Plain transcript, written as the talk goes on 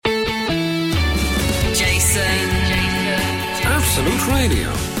Radio.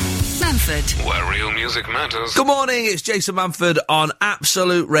 Manford. Where real music matters. Good morning, it's Jason Manford on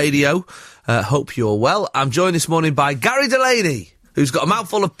Absolute Radio. Hope you're well. I'm joined this morning by Gary Delaney, who's got a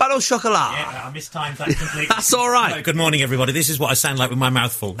mouthful of pain au chocolat. Yeah, I mistimed that completely. That's all right. Hello, good morning, everybody. This is what I sound like with my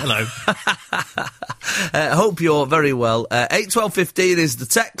mouth full. Hello. Hope you're very well. 81215 is the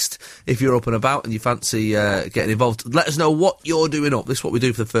text. If you're up and about and you fancy getting involved, let us know what you're doing up. This is what we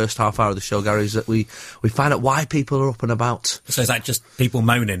do for the first half hour of the show, Gary, is that we find out why people are up and about. So is that just people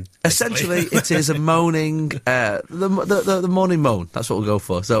moaning? Essentially, it is a moaning, the morning moan. That's what we'll go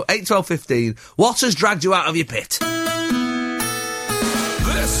for. So 81215, what has dragged you out of your pit?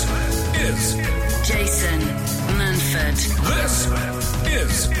 This is Jason Manford. This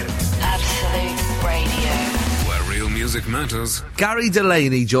is Absolute Radio. where real music matters. Gary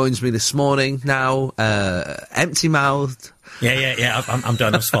Delaney joins me this morning now, empty-mouthed. Yeah. I'm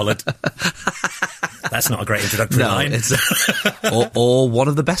done. I've swallowed. That's not a great introductory line. It's or one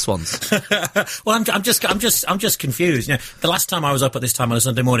of the best ones. Well, I'm just confused. You know, the last time I was up at this time on a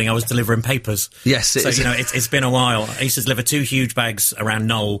Sunday morning, I was delivering papers. Yes, so you know, it's been a while. I used to deliver 2 huge bags around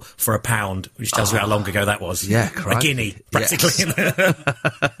Knoll for £1, which tells you how long ago that was. Yeah, a guinea, practically.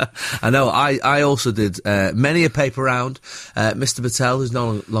 Yes. I know. I also did many a paper round. Mr. Patel, who's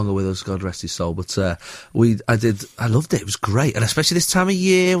no longer with us, God rest his soul, but I loved it. It was great, and especially this time of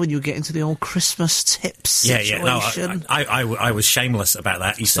year when you get into the old Christmas tips situation. No, I was shameless about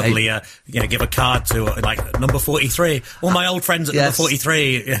that. You suddenly, give a card to like number 43. All my old friends at number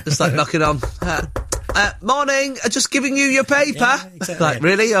 43. Yeah. Just like knocking on. Morning, just giving you your paper. Yeah, exactly. Like,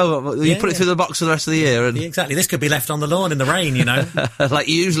 really? Oh, you put it through the box for the rest of the year? And yeah, exactly. This could be left on the lawn in the rain, you know. like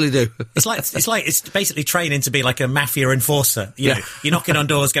you usually do. It's basically training to be like a mafia enforcer. You know, you're knocking on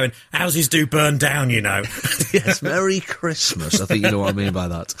doors going, houses do burn down, you know. Yes, Merry Christmas. I think you know what I mean by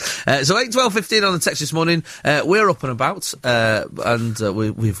that. So 81215 on the text this morning. We're up and about, and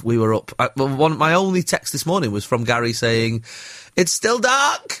we were up. My only text this morning was from Gary saying, "It's still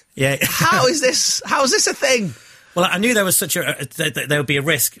dark." Yeah. How is this a thing? Well, I knew there was there would be a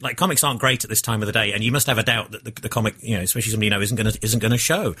risk. Like, comics aren't great at this time of the day, and you must have a doubt that the comic, you know, especially somebody you know, isn't going to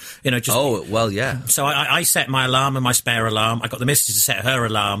show. You know, just. Oh well, yeah. So I set my alarm and my spare alarm. I got the missus to set her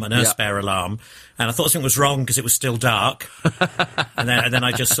alarm and her spare alarm, and I thought something was wrong because it was still dark. and then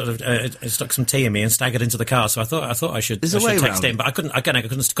I just sort of stuck some tea in me and staggered into the car. So I thought I should text him, but I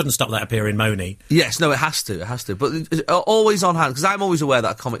couldn't stop that appearing moany. Yes, no, it has to. But it's always on hand, because I'm always aware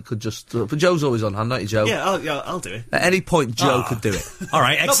that a comic could just. But Joe's always on hand, not you, Joe? Yeah, I'll do it. At any point, Joe could do it. All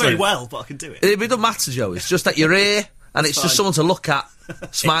right, excellent. Not very well, but I can do it. It doesn't matter, Joe. It's just at your ear, and it's just someone to look at.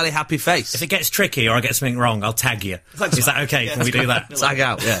 Smiley, happy face. If it gets tricky or I get something wrong, I'll tag you. Thanks, is that okay? Yeah, Can we do that? Tag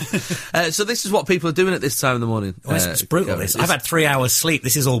out, yeah. So this is what people are doing at this time in the morning. Well, it's brutal, this. I've had 3 hours sleep.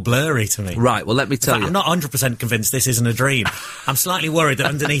 This is all blurry to me. Right, well, let me tell you. I'm not 100% convinced this isn't a dream. I'm slightly worried that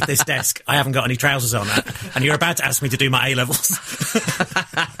underneath this desk, I haven't got any trousers on. And you're about to ask me to do my A-levels.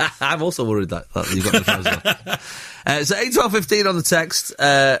 I'm also worried that you've got no trousers on. So 81215 on the text.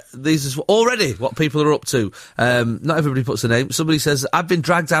 These is already what people are up to. Not everybody puts a name. Somebody says, I've been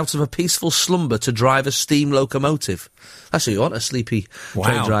dragged out of a peaceful slumber to drive a steam locomotive. That's what you want, a sleepy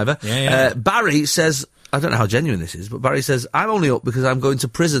train driver. Yeah. Barry says, I don't know how genuine this is, but Barry says, I'm only up because I'm going to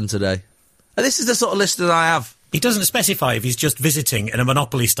prison today. And this is the sort of listener I have. He doesn't specify if he's just visiting in a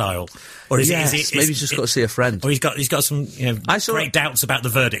Monopoly style, or maybe he's just got to see a friend, or he's got some great doubts about the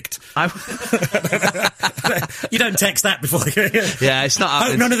verdict. You don't text that before. Yeah, it's not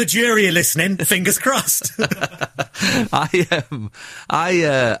happening. Hope none of the jury are listening. Fingers crossed. Have you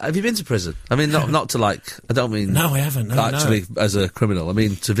been to prison? I mean, not to like. I don't mean. No, I haven't. No, actually, as a criminal, I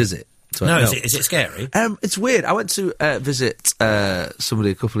mean to visit. Is it scary? It's weird. I went to visit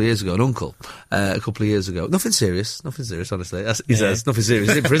somebody a couple of years ago, an uncle, a couple of years ago. Nothing serious, honestly. He says, nothing serious.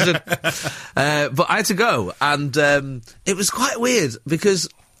 He's in prison. But I had to go, and it was quite weird, because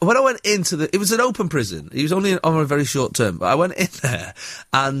when I went into it was an open prison. He was only on a very short term, but I went in there,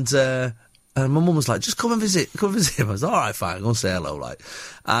 and my mum was like, just come and visit him. I was like, all right, fine, go and say hello, like.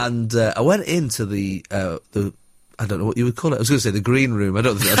 And I went into the I don't know what you would call it. I was going to say the green room. I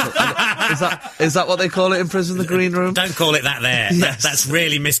don't think is that what they call it in prison, the green room? Don't call it that there. Yes. That's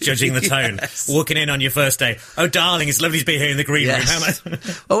really misjudging the tone. Yes. Walking in on your first day. Oh, darling, it's lovely to be here in the green room. How nice.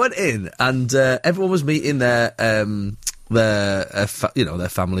 I went in, and everyone was meeting their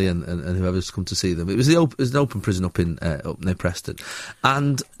family and whoever's come to see them. It was an open prison up near Preston.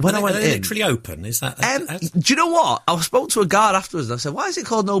 And when I went in, literally open, is that? Do you know what? I spoke to a guard afterwards, and I said, "Why is it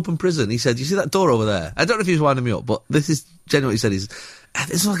called an open prison?" He said, "You see that door over there?" I don't know if he was winding me up, but this is genuinely what he said.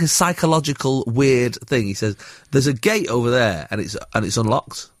 It's like a psychological weird thing. He says, "There's a gate over there, and it's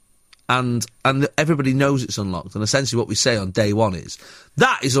unlocked." and everybody knows it's unlocked. And essentially what we say on day one is,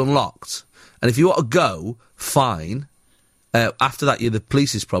 that is unlocked. And if you want to go, fine. After that, you're the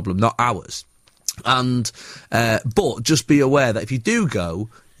police's problem, not ours. And but just be aware that if you do go,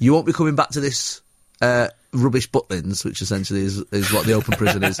 you won't be coming back to this rubbish Butlins, which essentially is what the open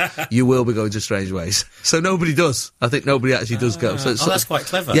prison is. You will be going to strange ways. So nobody does. I think nobody actually does go. So it's that's quite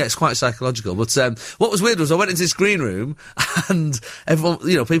clever. Yeah, it's quite psychological. But what was weird was I went into this green room and everyone,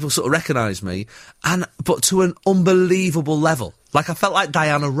 people sort of recognised me, but to an unbelievable level. Like, I felt like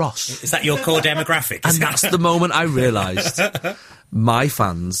Diana Ross. Is that your core demographic? And that's the moment I realised my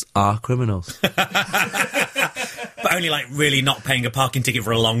fans are criminals. But only, like, really not paying a parking ticket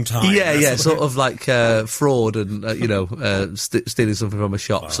for a long time. Yeah, sort of like fraud and, stealing something from a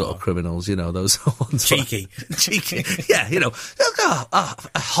shop sort of criminals, those ones. Cheeky. Cheeky. Yeah,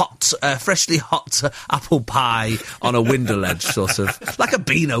 a hot, freshly hot apple pie on a window ledge, sort of. Like a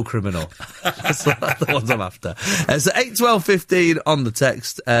Beano criminal. That's the ones I'm after. So 8, 12, 15 on the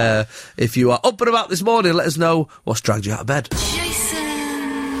text. If you are up and about this morning, let us know what's dragged you out of bed. Jason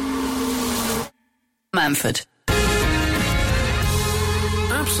Manford.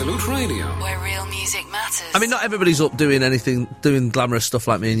 Absolute Radio. Where real music matters. I mean, not everybody's up doing glamorous stuff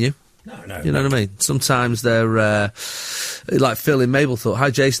like me and you. No. You know what I mean? Sometimes they're, like Phil in Mablethorpe.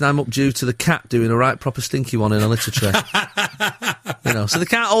 Hi, Jason, I'm up due to the cat doing a right proper stinky one in a litter tray. So they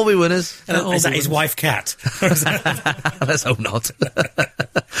can't all be winners. Is that his wife cat? Let's hope not.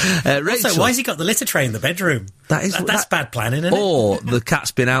 Rachel. Also, why has he got the litter tray in the bedroom? That's bad planning, isn't it? Or the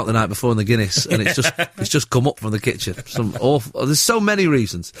cat's been out the night before in the Guinness, and it's just come up from the kitchen. There's so many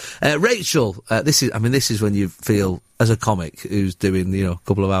reasons. Rachel, this is when you feel, as a comic who's doing, a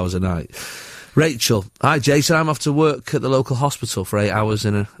couple of hours a night. Rachel, hi Jason, I'm off to work at the local hospital for 8 hours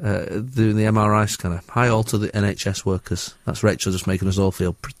doing the MRI scanner. Hi all to the NHS workers. That's Rachel just making us all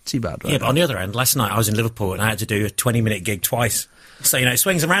feel pretty bad, right? Yeah, but on the other end, last night I was in Liverpool and I had to do a 20-minute gig twice. So, it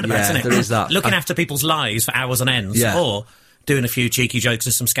swings and roundabouts, isn't it? There is that. Looking after people's lives for hours on ends, or doing a few cheeky jokes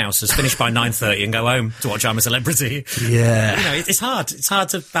to some scousers, finish by 9:30 and go home to watch I'm a Celebrity. Yeah. It's hard. It's hard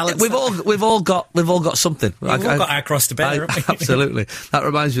to balance. We've all got something. We've all got our cross to bear. Absolutely. That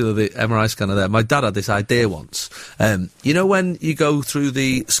reminds me of the MRI scanner there. My dad had this idea once. When you go through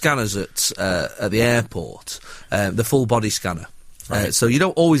the scanners at the airport, the full body scanner. Right. So you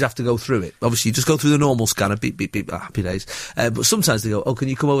don't always have to go through it. Obviously, you just go through the normal scanner, beep, beep, beep, happy days. But sometimes they go, can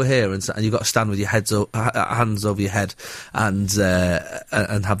you come over here? And you've got to stand with your hands over your head and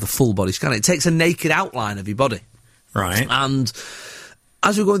have the full body scanner. It takes a naked outline of your body. Right. And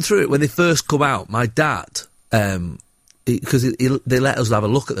as we're going through it, when they first come out, my dad, because they let us have a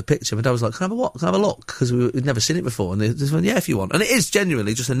look at the picture. My dad was like, can I have a look? Because we'd never seen it before. And they went, yeah, if you want. And it is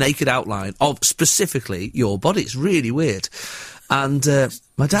genuinely just a naked outline of specifically your body. It's really weird. And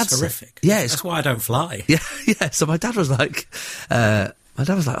my dad's horrific. Yeah, that's why I don't fly. Yeah. So my dad was like, oh,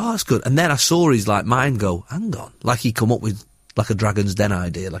 that's good. And then I saw his mind go, hang on, like he come up with like a Dragon's Den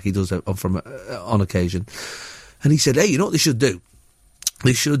idea, like he does on occasion. And he said, hey, you know what they should do?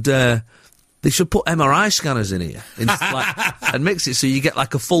 They should put MRI scanners in here and mix it so you get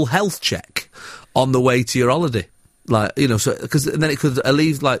like a full health check on the way to your holiday. Because then it could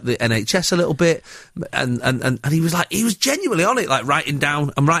alleviate the NHS a little bit, and he was genuinely on it, writing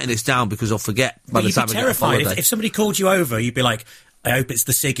down. I'm writing this down because I'll forget by the time I get off holiday. If somebody called you over, you'd be like, I hope it's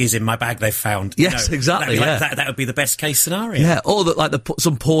the ciggies in my bag they've found. Yes, exactly. That would be the best case scenario. Yeah, or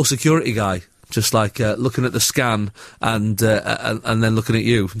some poor security guy just looking at the scan and then looking at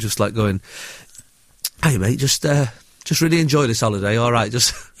you, just going, hey mate, just really enjoy this holiday, all right?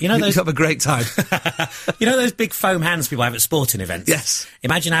 Just have a great time. Those big foam hands people have at sporting events? Yes.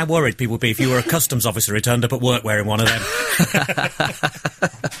 Imagine how worried people would be if you were a customs officer who turned up at work wearing one of them.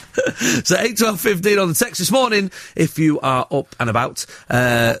 So 8, 12, 15 on the text this morning, if you are up and about.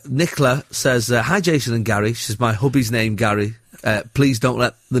 Nicola says, hi Jason and Gary. She says, my hubby's name Gary. Please don't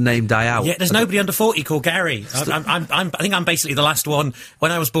let the name die out. Yeah, there's nobody under 40 called Gary. I think I'm basically the last one.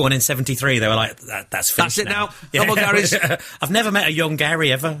 When I was born in 73, they were like, that's finished. That's it now. Yeah. Come on, Gary's. I've never met a young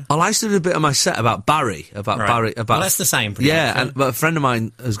Gary ever. I used to do a bit of my set about Barry. Barry. Well, that's the same. Yeah, but a friend of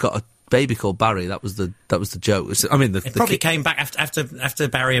mine has got a baby called Barry. That was the joke. I mean, it probably came back after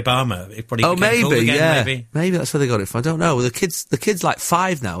Barry Obama. It probably maybe cool again, yeah, maybe that's where they got it from. I don't know. The kid's like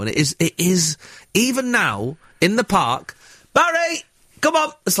 5 now, and it is even now in the park. Barry, come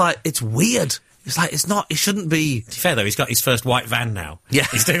on! It's weird. It's like, it's not, it shouldn't be... To be fair, though, he's got his first white van now. Yeah.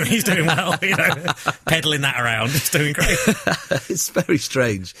 He's doing well, peddling that around. He's doing great. It's very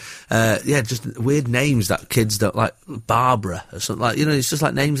strange. Just weird names that kids don't like. Barbara or something like, it's just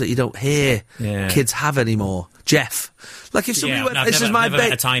like names that you don't hear kids have anymore. Jeff. Like if somebody went, I've never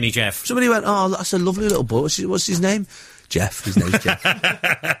met a tiny Jeff. Somebody went, oh, that's a lovely little boy. What's his name? Jeff. His name's Jeff.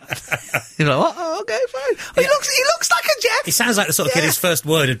 You're like, what? Oh, okay, fine. Oh, he looks like a Jeff. He sounds like the sort of kid his first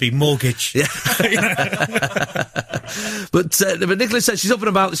word would be mortgage. Yeah. But Nicola said she's up and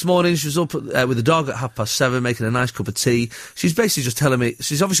about this morning. She was up with the dog at 7:30, making a nice cup of tea. She's basically just telling me,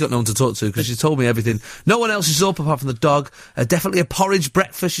 she's obviously got no one to talk to because she told me everything. No one else is up apart from the dog. Definitely a porridge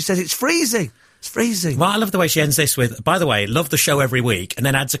breakfast. She says it's freezing. It's freezing. Well, I love the way she ends this with, by the way, love the show every week, and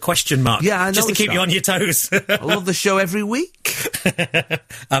then adds a question mark. Yeah, I know. Just to keep you on your toes. I love the show every week.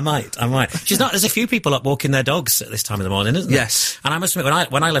 I might. There's a few people up walking their dogs at this time of the morning, isn't there? Yes. And I must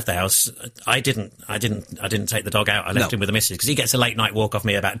admit, when I left the house, I didn't take the dog out. I left him with the missus, because he gets a late night walk off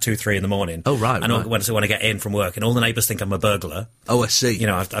me about 2-3 in the morning. Oh, right. And when I get in from work, and all the neighbours think I'm a burglar. Oh, I see.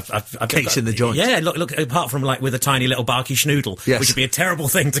 I've Case in the joint. Yeah, look, apart from with a tiny little barky schnoodle, yes. which would be a terrible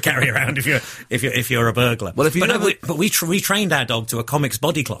thing to carry around if you're a burglar. Well, we trained our dog to a comics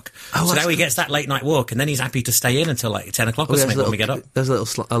body clock. Oh, so now he gets that late night walk, and then he's happy to stay in until 10 o'clock or something when we get up. There's a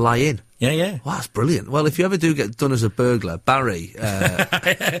little a lie in. Yeah. Wow, that's brilliant. Well, if you ever do get done as a burglar, Barry...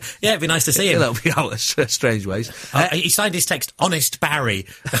 yeah, it'd be nice to see him. He'll be out of strange ways. He signed his text, Honest Barry.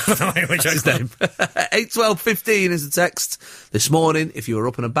 Which his name. 8:12:15 is the text this morning. If you were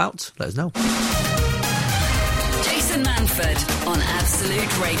up and about, let us know. Jason Manford on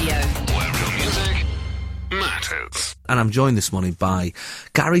Absolute Radio. Where real music matters. And I'm joined this morning by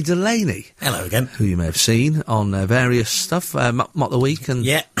Gary Delaney. Hello again. Who you may have seen on various stuff, Mock the Week and...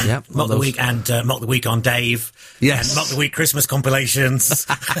 Yeah, Mock the Week and Mock the Week on Dave. Yes. And Mock the Week Christmas compilations.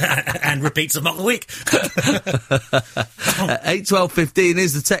 And repeats of Mock the Week. 8:12:15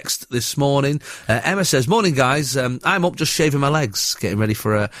 is the text this morning. Emma says, morning guys, I'm up just shaving my legs, getting ready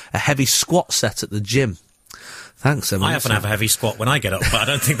for a heavy squat set at the gym. Thanks, Emma. I often have a heavy squat when I get up, but I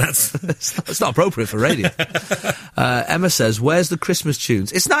don't think that's... It's not appropriate for radio. Emma says, where's the Christmas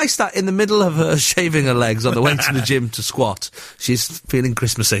tunes? It's nice that in the middle of her shaving her legs on the way to the gym to squat, she's feeling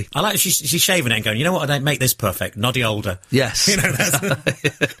Christmassy. I like she's shaving it and going, you know what, I don't make this perfect. Noddy older. Yes. I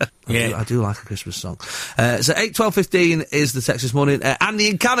do like a Christmas song. So 8:12:15 is the text this morning. Andy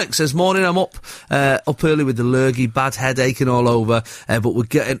in Cannock says, morning, I'm up early with the lurgy, bad head aching all over, but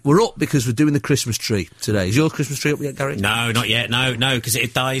we're up because we're doing the Christmas tree today. Is your Christmas tree up yet, Gary? No, not yet. No, because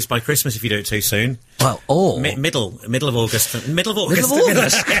it dies by Christmas if you do it too soon. Well, or... Middle of August. Middle of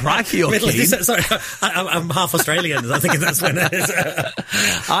August. Crikey, you're keen. Sorry, I'm half Australian. I think that's when it is.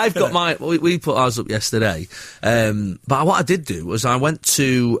 I've got my... We put ours up yesterday. But what I did do was I went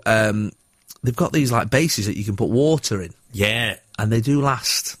to... they've got these, bases that you can put water in. Yeah. And they do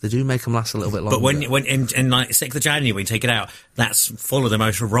last. They do make them last a little bit longer. But when in 6th of January, when you take it out, that's full of the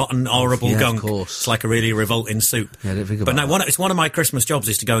most rotten, horrible gunk. Of course. It's like a really revolting soup. Yeah, I didn't think about that. But it's one of my Christmas jobs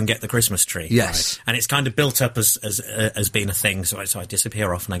is to go and get the Christmas tree. Yes. Right? And it's kind of built up as being a thing, so I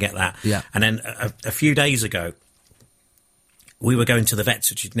disappear off and I get that. Yeah. And then a few days ago, we were going to the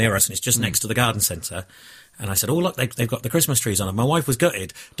vets, which is near us, and it's just next to the garden centre. And I said, oh, look, they've got the Christmas trees on them. My wife was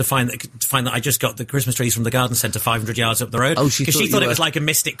gutted to find that I just got the Christmas trees from the garden centre 500 yards up the road. Oh, because she thought it was like a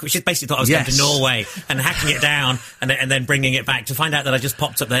mystic. She basically thought I was going to Norway and hacking it down and then bringing it back, to find out that I just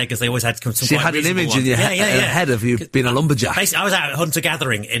popped up there because they always had some She quite had an image ones. in your head of you being a lumberjack. Basically, I was out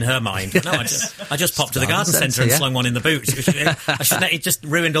hunter-gathering in her mind. Yes. No, I just popped to the garden centre and slung one in the boot. It just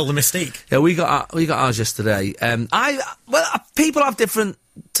ruined all the mystique. Yeah, we got ours yesterday. People have different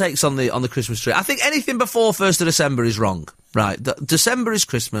takes on the Christmas tree. I think anything before 1st of December is wrong. Right, December is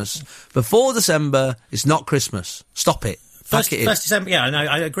Christmas. Before December, it's not Christmas. Stop it. First December, yeah, no,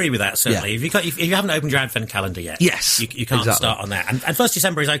 I agree with that, certainly. Yeah. If you haven't opened your advent calendar yet, yes, you can't start on that. And 1st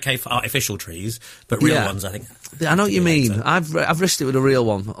December is okay for artificial trees, but real ones, I think. I know what you mean. I've risked it with a real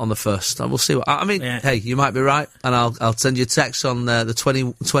one on the 1st. I will see what... I mean, hey, you might be right, and I'll send you a text on the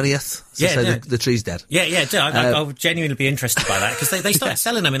 20th to say the tree's dead. Yeah, I'll genuinely be interested by that, because they started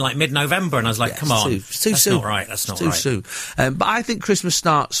selling them in mid-November, and I was like, come on, it's too that's soon. Not right, that's not too soon. But I think Christmas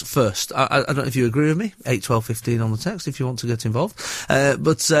starts first. I don't know if you agree with me. 8:12:15 on the text if you want to get involved.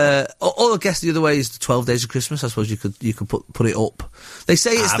 But I guess the other way is the 12 days of Christmas. I suppose you could put it up. They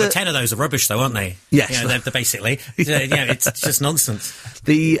say it's but 10 of those are rubbish, though, aren't they? Yes, they're basically. It's just nonsense.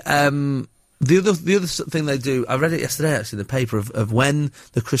 The other thing they do, I read it yesterday actually in the paper of when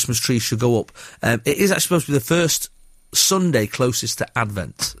the Christmas tree should go up. It is actually supposed to be the first Sunday closest to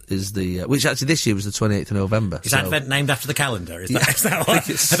Advent is the... which actually this year was the 28th of November. Is Advent named after the calendar? Is that what?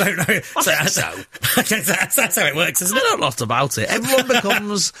 I don't know. That's how it works, isn't I it? know a lot about it. Everyone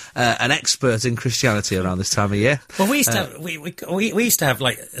becomes an expert in Christianity around this time of year. Well, we used to have, we used to have,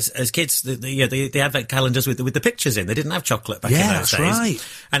 like, as kids, the Advent calendars with the pictures in. They didn't have chocolate back in those days. That's right.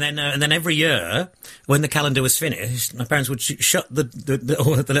 And then every year, when the calendar was finished, my parents would shut the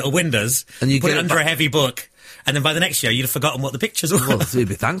little windows, and you put it under a heavy book, and then by the next year, you'd have forgotten what the pictures were. Well, you'd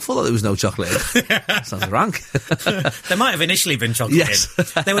be thankful that there was no chocolate in. Sounds rank. There might have initially been chocolate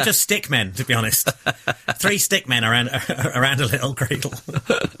in. They were just stick men, to be honest. 3 stick men around a little cradle.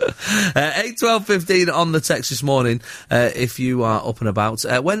 8, 12, 15 on the text this morning, if you are up and about.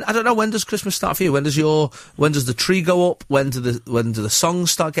 I don't know, when does Christmas start for you? When does the tree go up? When do the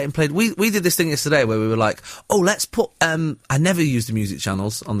songs start getting played? We did this thing yesterday where we were like, let's put, I never use the music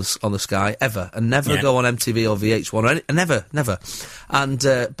channels on the Sky, ever, and never go on MTV or VH1 or never. And,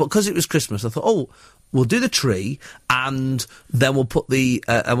 but because it was Christmas, I thought, we'll do the tree, and then we'll put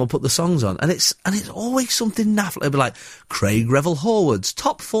the songs on, and it's always something naff. It'll be like Craig Revel Horwood's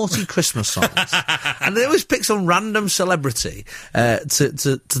top 40 Christmas songs, and they always pick some random celebrity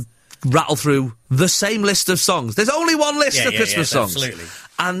to rattle through the same list of songs. There's only one list of Christmas songs, absolutely,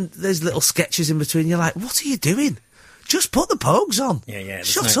 and there's little sketches in between. You're like, what are you doing? Just put the Pogues on. Yeah.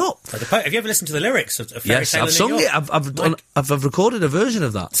 Shut up. Have you ever listened to the lyrics of Fairy Tale I've sung it. I've recorded a version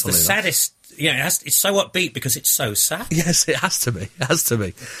of that. It's the saddest. It's so upbeat because it's so sad. Yes, it has to be.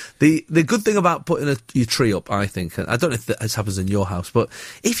 The good thing about putting your tree up, I think, and I don't know if this happens in your house, but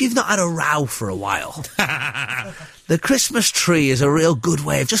if you've not had a row for a while, the Christmas tree is a real good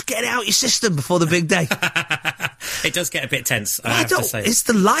way of just getting out your system before the big day. It does get a bit tense, I have to say. It's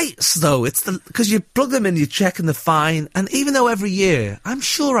the lights, though. Because you plug them in, you check and they're fine, and even though every year, I'm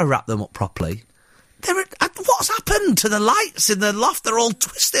sure I wrap them up properly, what's happened to the lights in the loft? They're all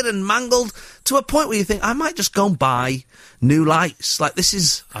twisted and mangled to a point where you think, I might just go and buy new lights. Like, this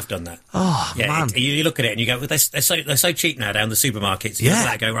is... I've done that. Oh, yeah, man. You look at it and you go, well, they're so cheap now down the supermarkets. You look at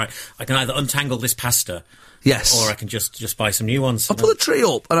that and go, right, I can either untangle this pasta... Yes. Or I can just buy some new ones. I put the tree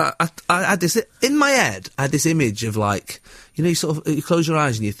up, and I had this... In my head, I had this image of, like... you close your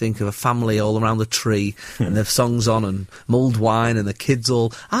eyes and you think of a family all around the tree, and there's songs on, and mulled wine, and the kids all...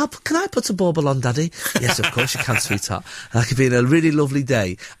 can I put a bauble on, Daddy? Yes, of course you can, sweetheart. And that could be in a really lovely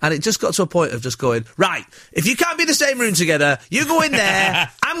day. And it just got to a point of just going, right, if you can't be in the same room together, you go in there,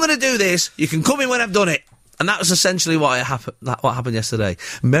 I'm going to do this, you can come in when I've done it. And that was essentially what happened yesterday.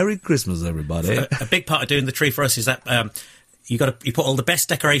 Merry Christmas, everybody. A big part of doing the tree for us is that you put all the best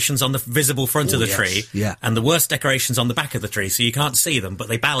decorations on the visible front of the tree, and the worst decorations on the back of the tree, so you can't see them, but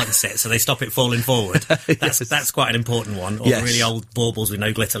they balance it, so they stop it falling forward. That's quite an important one. All the really old baubles with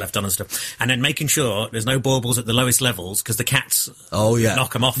no glitter left on and stuff. And then making sure there's no baubles at the lowest levels, because the cats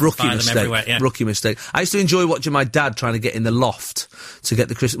knock them off and fire them everywhere. Yeah. Rookie mistake. I used to enjoy watching my dad trying to get in the loft to get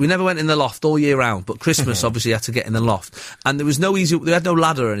the Christmas. We never went in the loft all year round, but Christmas obviously had to get in the loft. And there was they had no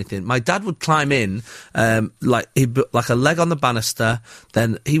ladder or anything. My dad would climb in, like a leg on the banister,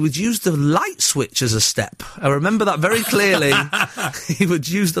 then he would use the light switch as a step. I remember that very clearly. He would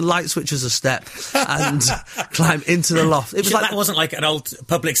use the light switch as a step and climb into the loft. It was that wasn't like an old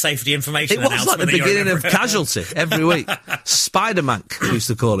public safety information announcement. It was like the beginning of Casualty every week. Spider-Man, we used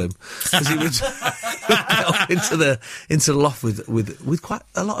to call him, because he would get into the loft with quite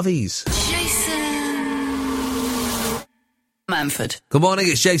a lot of ease. Manford. Good morning,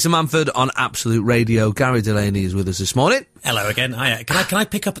 it's Jason Manford on Absolute Radio. Gary Delaney is with us this morning. Hello again. Can I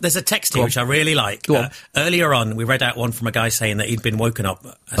pick up? There's a text here which I really like. Earlier on, we read out one from a guy saying that he'd been woken up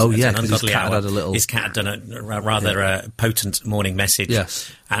at an ungodly hour. His cat had done a rather potent morning message.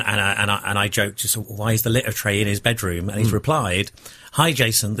 Yes. And I joked, just, why is the litter tray in his bedroom? And he's replied, "Hi,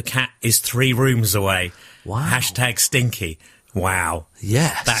 Jason, the cat is 3 rooms away. Wow. # stinky." Wow.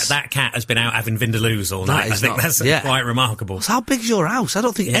 Yes. That cat has been out having Vindaloos all night. I think that's quite remarkable. So how big's your house? I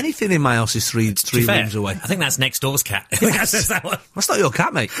don't think anything in my house is three rooms away. I think that's next door's cat. That's not your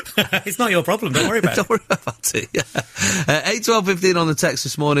cat, mate. It's not your problem. Don't worry about it. Don't worry about it. Yeah. 8, 12, 15 on the text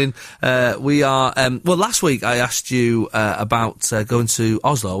this morning. We are... last week I asked you about going to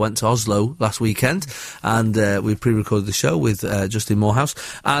Oslo. I went to Oslo last weekend, and we pre-recorded the show with Justin Morehouse.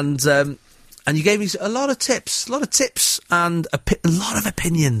 And you gave me a lot of tips and a lot of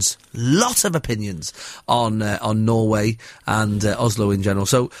opinions on Norway and Oslo in general.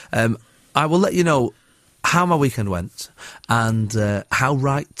 So I will let you know how my weekend went and how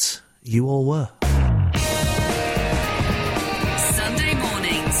right you all were. Sunday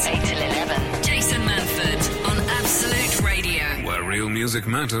mornings, 8 till 11. Jason Manford on Absolute Radio. Where real music music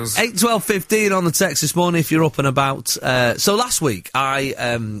matters. 8, 12, 15 on the text this morning if you're up and about. So last week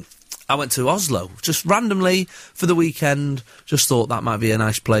I went to Oslo, just randomly for the weekend. Just thought that might be a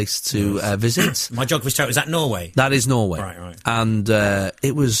nice place to visit. My geography's terrible. Is that Norway? That is Norway. Right. And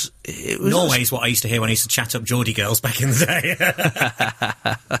it was Norway's what I used to hear when I used to chat up Geordie girls back in the day.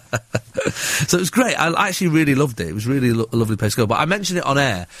 So it was great. I actually really loved it. It was really a lovely place to go. But I mentioned it on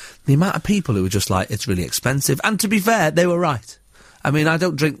air. The amount of people who were just like, it's really expensive. And to be fair, they were right. I mean, I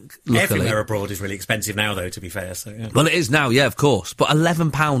don't drink, luckily. Everywhere abroad is really expensive now, though, to be fair. So, yeah. Well, it is now, yeah, of course. But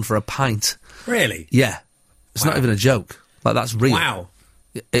 £11 for a pint. Really? Yeah. It's not even a joke. Like, that's real. Wow.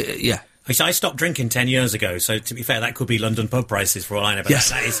 Yeah. I stopped drinking 10 years ago, so to be fair, that could be London pub prices for all I know, but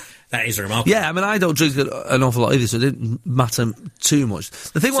Yes. that is remarkable. Yeah, I mean, I don't drink an awful lot either, so it didn't matter too much.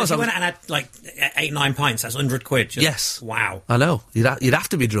 The thing So was, if you went out and had, like, 8, 9 pints, that's £100. Yes. Wow. I know. You'd have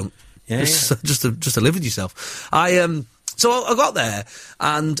to be drunk. Yeah, just to live with yourself. So I got there,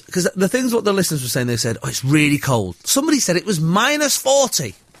 and because the things what the listeners were saying, they said, "Oh, it's really cold." Somebody said it was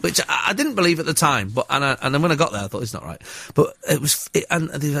 -40, which I didn't believe at the time. But and then when I got there, I thought it's not right. But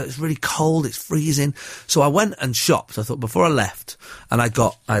it's really cold. It's freezing. So I went and shopped. I thought before I left, and I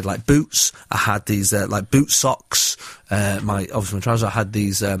had like boots. I had these like boot socks. My trousers. I had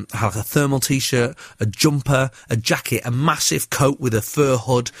these. I had a thermal t-shirt, a jumper, a jacket, a massive coat with a fur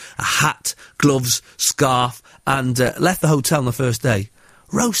hood, a hat, gloves, scarf. And left the hotel on the first day,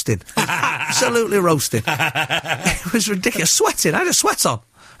 roasting. Absolutely roasting. It was ridiculous. Sweating. I had a sweat on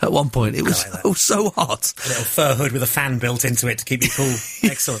at one point. It was so hot. A little fur hood with a fan built into it to keep you cool.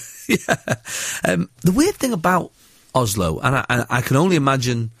 Excellent. Yeah. The weird thing about Oslo, and I can only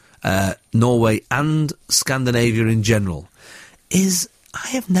imagine Norway and Scandinavia in general, is I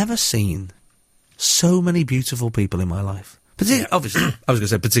have never seen so many beautiful people in my life. Obviously, I was going to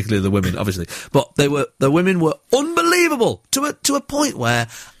say particularly the women, obviously, but the women were unbelievable to a point where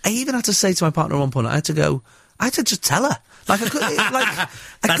I even had to say to my partner at one point, I had to just tell her, like I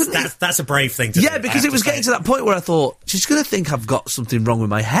couldn't, that's a brave thing to do. Yeah, because it was getting to that point where I thought she's going to think I've got something wrong with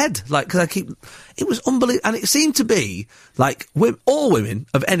my head, like because it was unbelievable, and it seemed to be like all women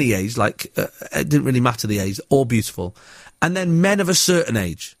of any age, like it didn't really matter the age, all beautiful, and then men of a certain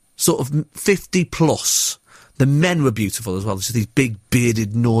age, sort of 50 plus. The men were beautiful as well. Just these big,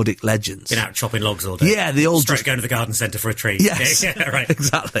 bearded Nordic legends. Been out chopping logs all day. Yeah, the old... Straight going to the garden centre for a treat. Yes, yeah, right.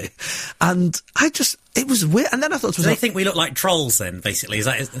 Exactly. And it was weird. And then I thought... Do they think we look like trolls then, basically? Is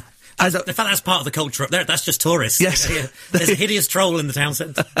that... the fact that's part of the culture up there, that's just tourists. Yes. There's a hideous troll in the town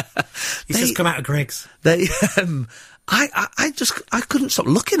centre. He's just come out of Greg's. I couldn't stop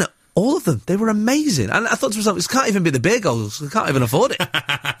looking at all of them. They were amazing. And I thought to myself, this can't even be the beer goggles. I can't even afford it.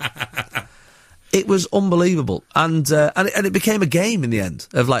 It was unbelievable, and it became a game in the end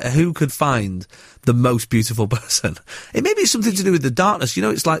of like who could find the most beautiful person. It maybe it's something to do with the darkness. You know,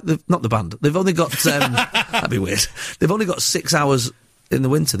 it's like not the band. They've only got that'd be weird. They've only got 6 hours in the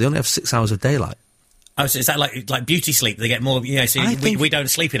winter. They only have 6 hours of daylight. Oh, so is that like beauty sleep? They get more, so we don't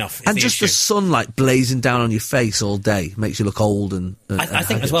sleep enough. And just the sun like blazing down on your face all day makes you look old and I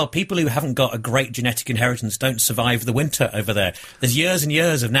think as well, people who haven't got a great genetic inheritance don't survive the winter over there. There's years and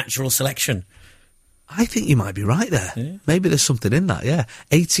years of natural selection. I think you might be right there. Yeah. Maybe there's something in that, yeah.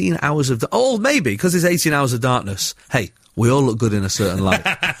 18 hours of... maybe, because there's 18 hours of darkness. Hey, we all look good in a certain light.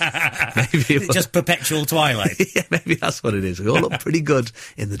 Maybe just perpetual twilight. Yeah, maybe that's what it is. We all look pretty good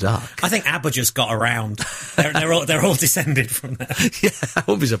in the dark. I think ABBA just got around. They're all descended from that. Yeah, I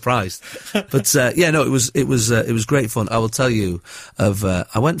won't be surprised. But, it was great fun. I will tell you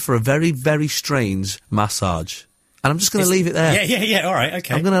I went for a very, very strange massage. And I'm just going to leave it there. Yeah, all right,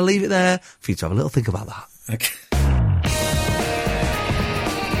 okay. I'm going to leave it there for you to have a little think about that. Okay.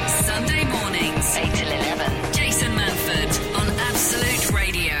 Sunday mornings, 8 till 11. Jason Manford on Absolute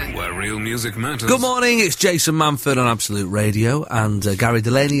Radio. Where real music matters. Good morning, it's Jason Manford on Absolute Radio, and Gary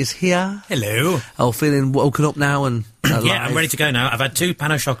Delaney is here. Hello. Oh, feeling woken up now and... yeah, I'm ready to go now. I've had 2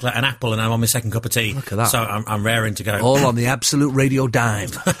 pan au chocolat, an apple, and I'm on my second cup of tea. Look at that. So I'm raring to go. All on the Absolute Radio dime.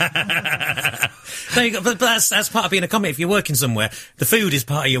 There you go. But that's part of being a comic. If you're working somewhere, the food is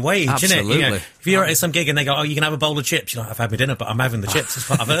part of your wage, Absolutely. isn't it? If you're at some gig and they go, oh, you can have a bowl of chips. You're like, I've had my dinner, but I'm having the chips.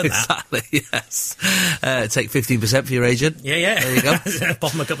 I've earned that. Exactly, yes. Take 15% for your agent. Yeah. There you go.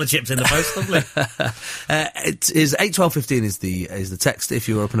 Pop them a couple of chips in the post, lovely. It is 8:12:15 is the text if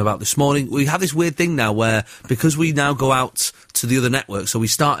you were up and about this morning. We have this weird thing now where, because we now go out to the other network, so we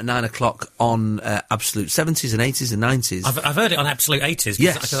start at 9 o'clock on Absolute 70s and 80s and 90s. I've heard it on Absolute 80s,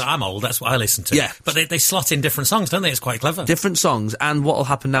 because I'm old, that's what I listen to. Yeah. But they slot in different songs, don't they? It's quite clever. Different songs, and what will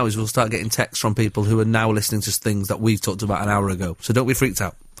happen now is we'll start getting texts from people who are now listening to things that we talked about an hour ago, so don't be freaked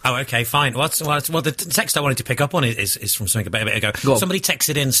out. Oh, okay, fine. Well, the text I wanted to pick up on is from something a bit ago. Somebody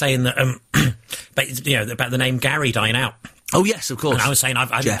texted in saying that, about the name Gary dying out. Oh, yes, of course. And I was saying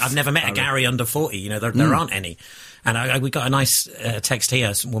I've never met a Gary under 40. There aren't any. And we got a nice text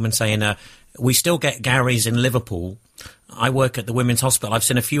here, some woman saying, we still get Garys in Liverpool. I work at the women's hospital. I've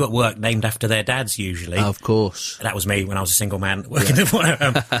seen a few at work named after their dads, usually. Of course. That was me when I was a single man working at one of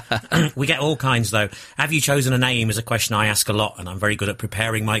them. We get all kinds, though. Have you chosen a name is a question I ask a lot, and I'm very good at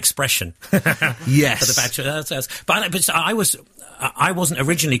preparing my expression. Yes. But I wasn't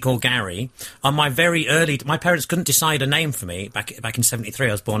originally called Gary. On my very early... My parents couldn't decide a name for me back in 73.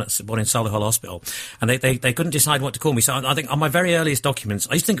 I was born in Solihull Hospital. And they couldn't decide what to call me. So I think on my very earliest documents...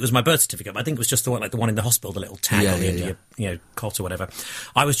 I used to think it was my birth certificate, but I think it was just the one in the hospital, the little tag on the end of your cot or whatever.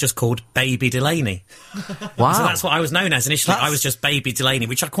 I was just called Baby Delaney. Wow. So that's what I was known as initially. I was just Baby Delaney,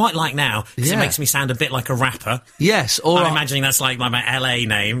 which I quite like now, because it makes me sound a bit like a rapper. Yes. Or I'm imagining that's like my LA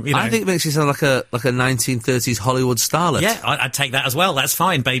name. I think it makes you sound like a 1930s Hollywood starlet. Yeah, I'd take that as well. That's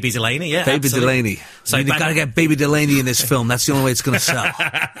fine, Baby Delaney. Yeah, Baby absolutely. Delaney. So you've got to get Baby Delaney in this film. That's the only way it's going to sell.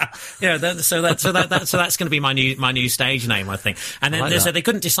 So that's going to be my new stage name, I think. And then so they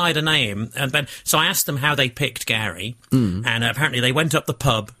couldn't decide a name, so I asked them how they picked Gary, and apparently they went up the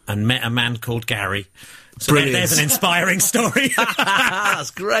pub and met a man called Gary. So there's an inspiring story.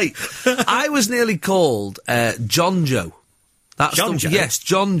 That's great. I was nearly called John Joe. That's John Joe? Yes,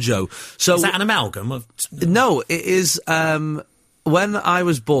 John Joe. So is that an amalgam of? No, it is. When I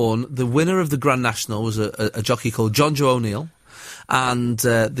was born, the winner of the Grand National was a jockey called John Joe O'Neill, and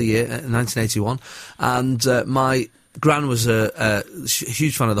the year 1981, and my Gran was a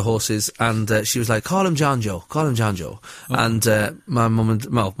huge fan of the horses, and she was like, call him John Joe, call him John Joe. Oh. And my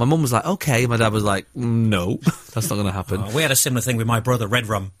mum was like, okay. My dad was like, no, that's not going to happen. We had a similar thing with my brother, Red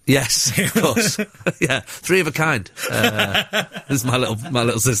Rum. Yes, of course. Yeah, 3 of a kind. This is my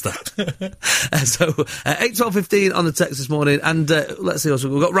little sister. So 8:12:15 on the text this morning, and let's see. Also,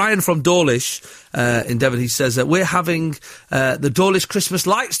 we've got Ryan from Dawlish in Devon. He says we're having the Dawlish Christmas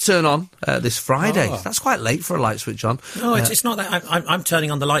lights turn on this Friday. Oh. That's quite late for a light switch on. No, it's not that. I'm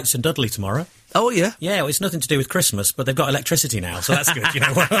turning on the lights in Dudley tomorrow. Oh, yeah? Yeah, well, it's nothing to do with Christmas, but they've got electricity now, so that's good,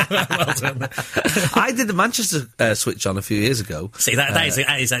 Well done. I did the Manchester switch on a few years ago. See, that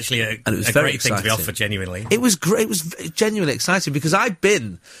is actually a great thing to be offered, genuinely. It was great. It was genuinely exciting, because I've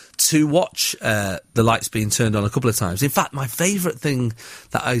been to watch the lights being turned on a couple of times. In fact, my favourite thing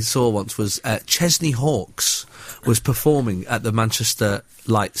that I saw once was Chesney Hawkes was performing at the Manchester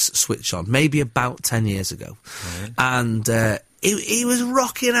lights switch on, maybe about 10 years ago. Right. And he was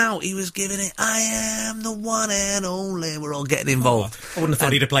rocking out. He was giving it, I am the one and only. We're all getting involved. I wouldn't have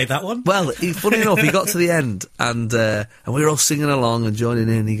thought he'd have played that one. Well, funny enough, he got to the end, and we were all singing along and joining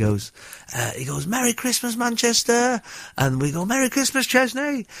in. He goes, Merry Christmas, Manchester. And we go, Merry Christmas,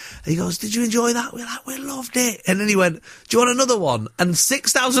 Chesney. He goes, did you enjoy that? We're like, we loved it. And then he went, do you want another one? And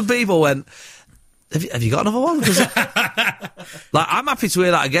 6,000 people went, have you got another one? Like, I'm happy to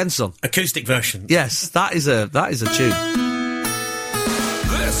hear that again, son. Acoustic version. Yes, that is a tune.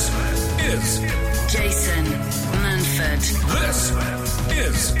 This is Jason Manford.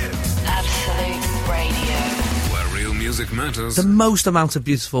 This is Absolute Radio. where real music matters. The most amount of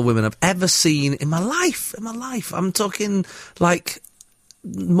beautiful women I've ever seen in my life. I'm talking, like,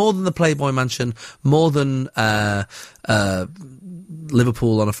 more than the Playboy Mansion, more than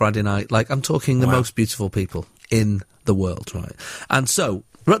Liverpool on a Friday night. Like, I'm talking the most beautiful people in the world, right? And so,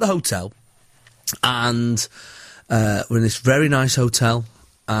 we're at the hotel, and we're in this very nice hotel,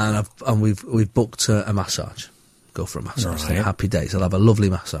 and we've booked a massage. Go for a massage. Right. Happy days. I'll have a lovely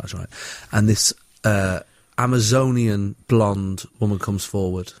massage, right? And this Amazonian blonde woman comes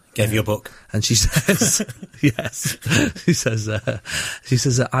forward. Gave you a book. And she says, yes. She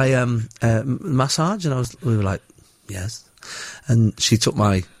says, I am massage, and we were like, yes. And she took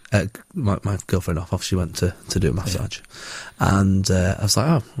my girlfriend off. She went to do a massage. Yeah. And I was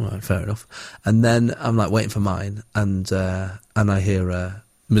like, oh, right, fair enough. And then I'm like waiting for mine, and I hear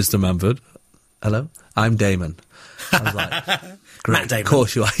Mr. Manford, hello, I'm Damon. I was like, great, Matt Damon. Of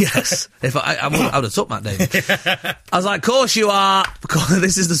course you are, yes. If I would have took Matt Damon. I was like, of course you are.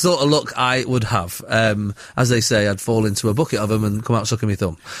 This is the sort of look I would have. As they say, I'd fall into a bucket of them and come out sucking my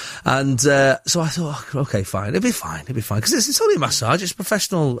thumb. And so I thought, okay, fine, it'll be fine. Because it's only a massage, it's a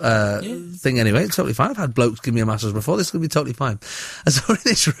professional thing anyway, it's totally fine. I've had blokes give me a massage before, this is going to be totally fine. And so we're in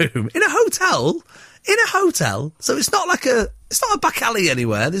this room, in a hotel, so it's not a back alley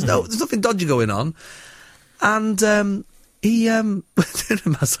anywhere, there's nothing dodgy going on. And he doing a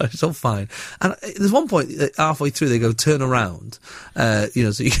massage, it's all fine. And there's one point halfway through they go turn around, so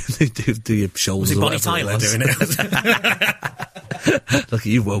you can do your shoulders. Was it Bonnie Tyler doing it? Look,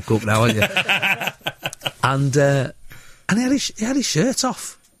 you woke up now, haven't you? And he had his shirt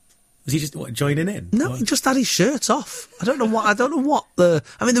off. Was he just joining in? No, he just had his shirt off. I don't know what the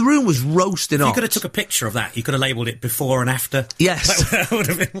room was roasting off. You could have took a picture of that. You could have labelled it before and after. Yes. That would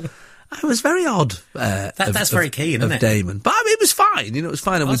have been... It was very odd. That's very keen, isn't it? Damon. But it was fine. It was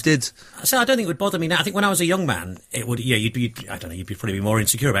fine, and we did. So I don't think it would bother me now. I think when I was a young man, it would. Yeah, you'd probably be more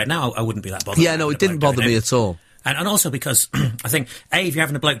insecure about it. Now I wouldn't be that bothered. Yeah, no, it didn't bother me at all. And also because I think, if you're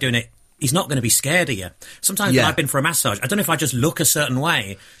having a bloke doing it, he's not going to be scared of you. Sometimes when I've been for a massage, I don't know if I just look a certain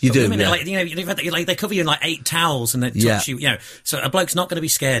way. You do, women, yeah. they cover you in 8 towels and they touch you, so a bloke's not going to be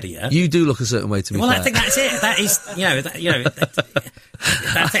scared of you. You do look a certain way to me. Well, I think that's it. That is,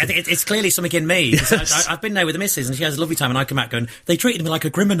 it's clearly something in me. I've been there with the missus and she has a lovely time and I come out going, they treated me like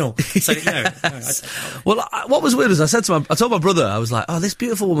a criminal. So, Well, what was weird is I told my brother, I was like, oh, this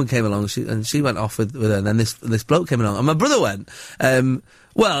beautiful woman came along and she went off with her and then this bloke came along and my brother went,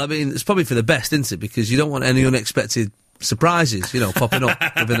 well, it's probably for the best, isn't it? Because you don't want any unexpected surprises, popping up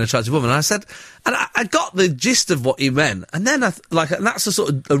with an attractive woman. And I said, and I got the gist of what he meant. And then, and that's a sort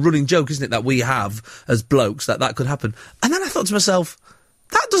of a running joke, isn't it, that we have as blokes, that could happen. And then I thought to myself,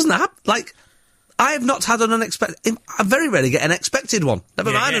 that doesn't happen. I have not had an unexpected... I very rarely get an expected one.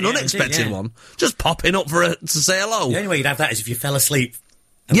 Never mind an unexpected one. Just popping up to say hello. The only way you'd have that is if you fell asleep.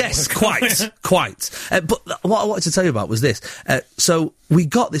 Yes, quite. But what I wanted to tell you about was this. So we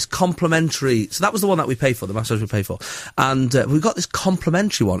got this complimentary... So that was the one that we paid for, the massage we paid for. And we got this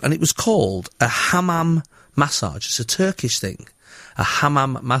complimentary one, and it was called a hammam massage. It's a Turkish thing. A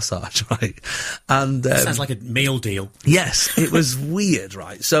hammam massage, right? And that sounds like a meal deal. Yes, it was weird,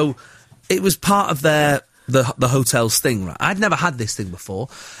 right? So it was part of the hotel's thing, right? I'd never had this thing before,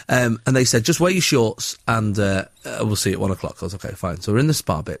 and they said, just wear your shorts and we'll see you at 1 o'clock. I was okay, fine. So we're in the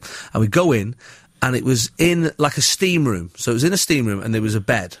spa bit, and we go in, and it was in like a steam room. So it was in a steam room, and there was a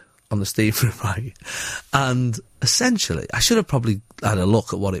bed on the steam room, right? And essentially, I should have probably had a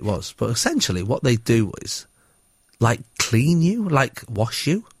look at what it was, but essentially what they do is, clean you, wash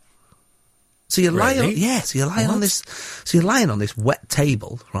you. So you're lying, on this. So you're lying on this wet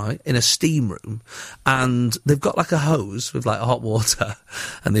table, right, in a steam room, and they've got a hose with hot water,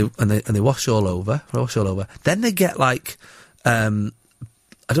 and they wash you all over. Then they get I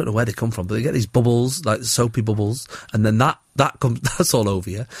don't know where they come from, but they get these bubbles, soapy bubbles, and then that's all over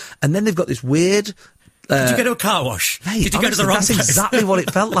you. And then they've got this weird. Did you go to a car wash? Mate, Did you go to the wrong place? That's exactly what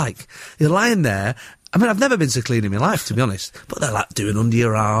it felt like. You're lying there. I've never been so clean in my life, to be honest. But they're doing under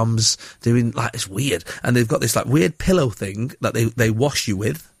your arms, doing it's weird. And they've got this weird pillow thing that they wash you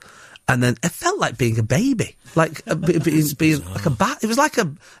with. And then it felt like being a baby, being like a bath. It was like a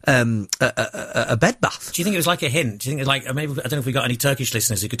bed bath. Do you think it was like a hint? Do you think maybe, I don't know if we got any Turkish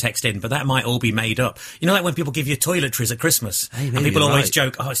listeners who could text in, but that might all be made up. When people give you toiletries at Christmas, and people always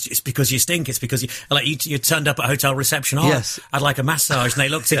joke, oh, it's because you stink. It's because you turned up at hotel reception. Oh, yes. I'd like a massage, and they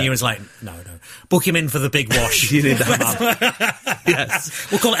looked at you and was like, no, book him in for the big wash. You need the hammam. Yes,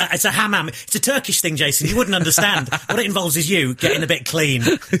 we'll call it. It's a hammam. It's a Turkish thing, Jason. You wouldn't understand. What it involves is you getting a bit clean.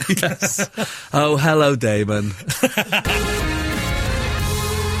 Oh, hello, Damon.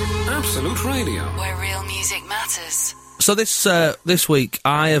 Absolute Radio. Where real music matters. So this week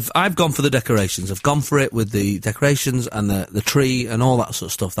I've gone for the decorations. I've gone for it with the decorations and the tree and all that sort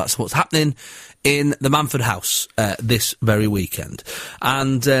of stuff. That's what's happening in the Manford house this very weekend.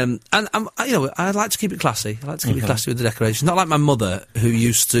 And I like to keep it classy. I like to keep it classy with the decorations. Not like my mother, who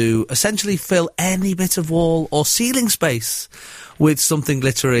used to essentially fill any bit of wall or ceiling space with something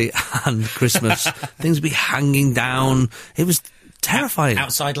glittery and Christmas. Things would be hanging down. It was terrifying.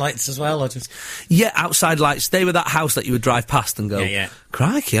 Outside lights as well, or just... Yeah, outside lights. They were that house that you would drive past and go,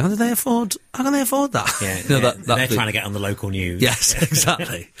 crikey, how can they afford that? Yeah, they're trying to get on the local news. Yes,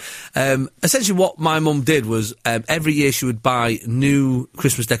 exactly. Essentially what my mum did was, every year she would buy new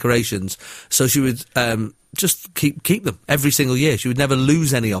Christmas decorations, so she would just keep them every single year. She would never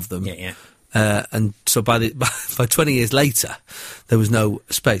lose any of them. Yeah. And so by 20 years later, there was no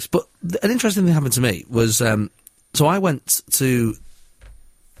space. But an interesting thing happened to me was, so I went to...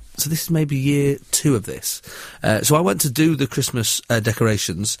 So this is maybe year 2 of this. So I went to do the Christmas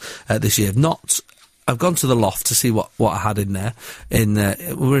decorations this year. I've gone to the loft to see what I had in there.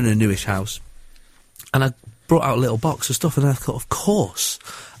 We're in a newish house. And I brought out a little box of stuff, and I thought, of course,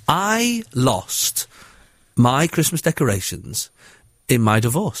 I lost my Christmas decorations in my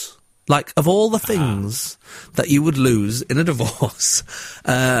divorce. Of all the things that you would lose in a divorce,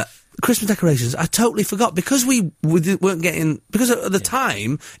 Christmas decorations, I totally forgot, because we weren't getting... Because at the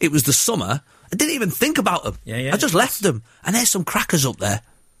time, it was the summer, I didn't even think about them. Yeah. I just left them, and there's some crackers up there.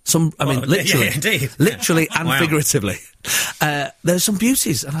 Literally, yeah, indeed. literally and Wow. figuratively. There's some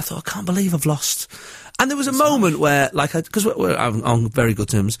beauties, and I thought, I can't believe I've lost. And there was a moment where, like, because I'm on very good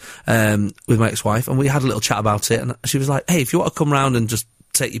terms with my ex-wife, and we had a little chat about it, and she was like, hey, if you want to come round and just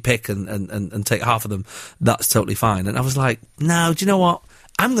take your pick and take half of them, that's totally fine. And I was like, no, do you know what?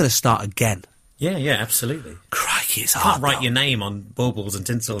 I'm going to start again. Yeah, absolutely. Crikey, it's You hard. can't write though. your name on baubles and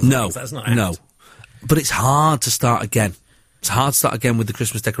tinsel. And No, things. That's not apt. no. But it's hard to start again. It's hard to start again with the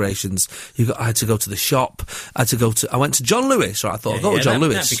Christmas decorations. I had to go to the shop. I went to John Lewis, right? I thought, I'll go to John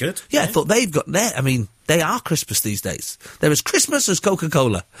Lewis. That'd be good. Yeah, I thought they've got they are Christmas these days. They're as Christmas as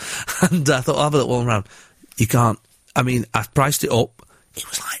Coca-Cola. And I thought, I'll have a little one around. You can't. I mean, I've priced it up. It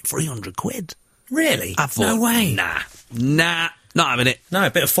was like 300 quid. Really? I thought, no way. Nah, not having it. No,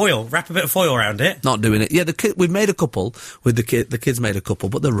 a bit of foil. Wrap a bit of foil around it. Not doing it. Yeah, we've made a couple with the kids made a couple,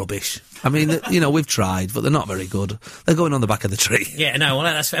 but they're rubbish. I mean, we've tried, but they're not very good. They're going on the back of the tree. Yeah, no, well,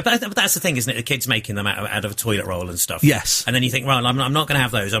 that's fair. But that's the thing, isn't it? The kids making them out of a toilet roll and stuff. Yes. And then you think, right, I'm not going to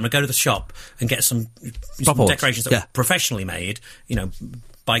have those. I'm going to go to the shop and get some Proper ones. decorations that Yeah. are professionally made,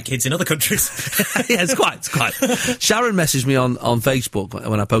 by kids in other countries. Yeah, it's quite. Sharon messaged me on Facebook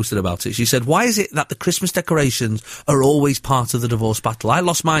when I posted about it. She said, why is it that the Christmas decorations are always part of the divorce battle? I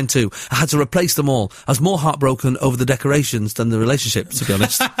lost mine too. I had to replace them all. I was more heartbroken over the decorations than the relationship, to be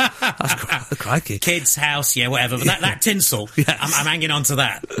honest. That's crikey. Kids' house, yeah, whatever. But that tinsel, Yes. I'm hanging on to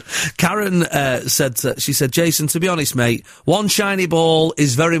that. Karen said, Jason, to be honest, mate, one shiny ball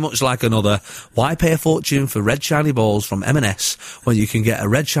is very much like another. Why pay a fortune for red shiny balls from M&S when you can get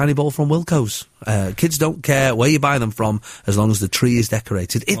a red shiny ball from Wilko's? Kids don't care where you buy them from as long as the tree is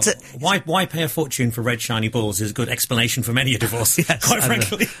decorated. Why pay a fortune for red shiny balls is a good explanation for many a divorce, Yes, quite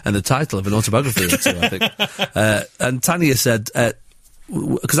frankly. And the title of an autobiography or two, I think. And Tanya said,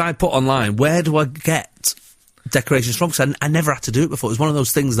 because I put online, where do I get decorations from? Because I never had to do it before. It was one of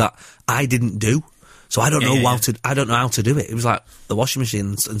those things that I didn't do. So I don't know I don't know how to do it. It was like the washing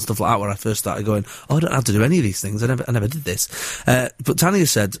machine and stuff like that where I first started going, I don't know how to do any of these things. I never did this. But Tanya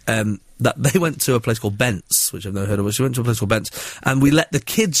said that they went to a place called Bent's, which I've never heard of. She went to a place called Bent's, and we let the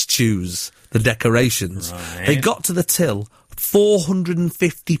kids choose the decorations. Right. They got to the till,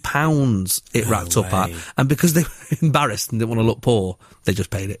 £450 it racked up at, and because they were embarrassed and didn't want to look poor, they just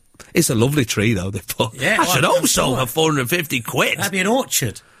paid it. It's a lovely tree though, they put. Yeah, I should well, hope so sure. for 450 quid. That'd be an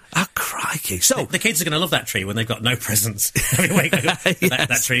orchard. Ah, crikey. So, The kids are going to love that tree when they've got no presents. I mean,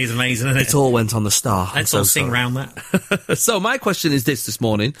 that tree is amazing, isn't it? it all went on the star. Let's I'm all so sing sorry. round that. So my question is this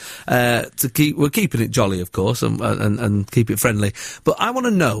morning, we're keeping it jolly, of course, and keep it friendly, but I want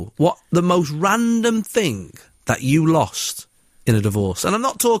to know what the most random thing that you lost in a divorce. And I'm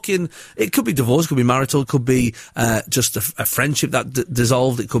not talking, it could be divorce, it could be marital, it could be just a friendship that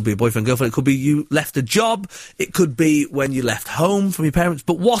dissolved, it could be a boyfriend, girlfriend, it could be you left a job, it could be when you left home from your parents,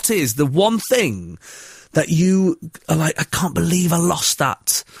 but what is the one thing that you are like, I can't believe I lost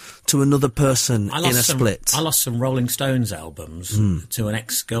that to another person in a split? I lost some Rolling Stones albums to an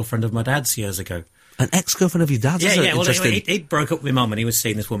ex-girlfriend of my dad's years ago. An ex-girlfriend of your dad's? Yeah. Well, interesting. he broke up with my mum and he was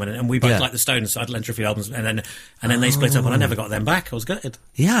seeing this woman, and we both liked the Stones, so I'd lent her a few albums, and then they split up, and I never got them back. I was gutted.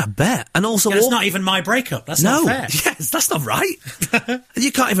 Yeah, I bet. And also, It's not even my breakup. That's not fair. Yes, that's not right.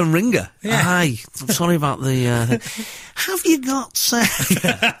 You can't even ring her. Yeah. Hi, I'm sorry about the. Have you got?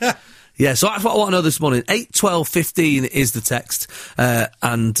 Yeah, so that's what I want to know this morning. 8, 12, 15 is the text,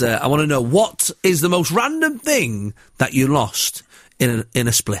 and I want to know what is the most random thing that you lost in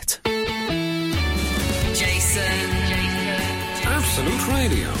a split. Jason. Absolute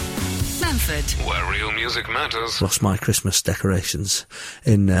Radio, Manford. where real music matters. Lost my Christmas decorations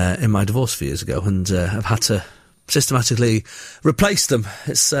in my divorce a few years ago, and I've had to systematically replace them.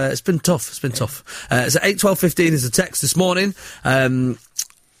 It's been tough. It's been tough. So 8, 12, 15 is the text this morning.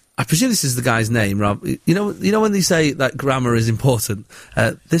 I presume this is the guy's name, Rob. You know when they say that grammar is important.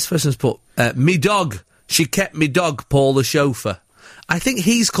 This person's put me dog. She kept me dog, Paul the chauffeur. I think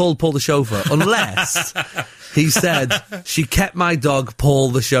he's called Paul the chauffeur, unless he said, she kept my dog,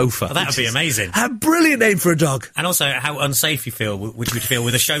 Paul the chauffeur. Well, that would be amazing. A brilliant name for a dog. And also, how unsafe you feel, would you feel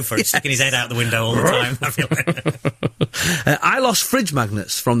with a chauffeur sticking his head out the window all the time? I feel I lost fridge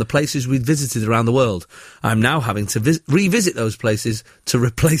magnets from the places we'd visited around the world. I'm now having to revisit those places to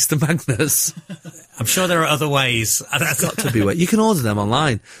replace the magnets. I'm sure there are other ways. There's got to be a way. You can order them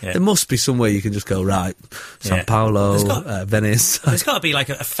online. Yeah. There must be somewhere you can just go, right, Sao Yeah. Paulo, There's Venice. There's got to be like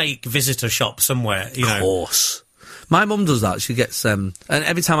a fake visitor shop somewhere, you know. Of course. My mum does that. She gets, and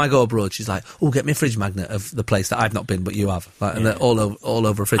every time I go abroad, she's like, "Oh, get me a fridge magnet of the place that I've not been, but you have." Like, and they're all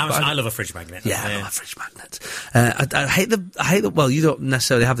over a fridge. I love a fridge magnet. Yeah, I love a fridge magnet. I hate the. Well, you don't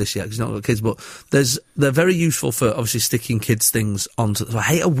necessarily have this yet because you've not got kids, but they're very useful for obviously sticking kids' things onto. So I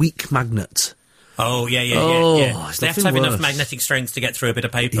hate a weak magnet. Oh, yeah. They have to have enough magnetic strength to get through a bit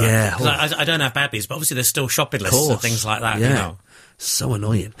of paper. Yeah. I don't have babies, but obviously there's still shopping lists and things like that, yeah. you know. So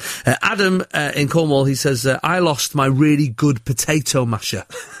annoying. Adam in Cornwall, he says, I lost my really good potato masher.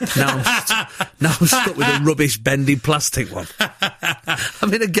 Now I'm stuck with a rubbish bendy plastic one. I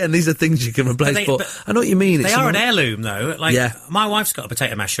mean, again, these are things you can replace, but I know what you mean. They are an heirloom, though. Like, my wife's got a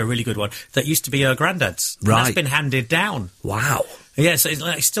potato masher, a really good one, that used to be her granddad's. Right. And that's been handed down. Wow. Yeah, so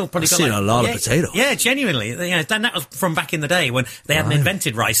it's still probably got a lot of potatoes. Yeah, genuinely. Yeah, and that was from back in the day when they hadn't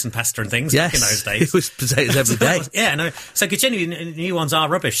invented rice and pasta and things back in those days. It was potatoes every day. Yeah, no. So genuinely, new ones are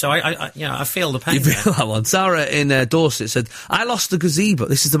rubbish. So I feel the pain. You feel that one. Sarah in Dorset said, I lost the gazebo.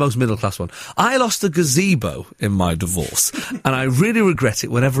 This is the most middle class one. I lost the gazebo in my divorce, and I really regret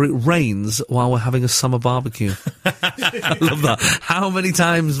it whenever it rains while we're having a summer barbecue. I love that. How many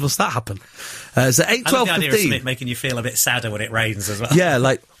times must that happen? So 8, 12, 15. I love the idea of something making you feel a bit sadder when it rains as well. Yeah,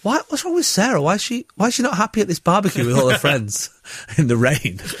 like, what's wrong with Sarah? Why is she not happy at this barbecue with all her friends in the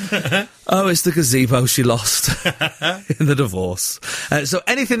rain? Oh, it's the gazebo she lost in the divorce. So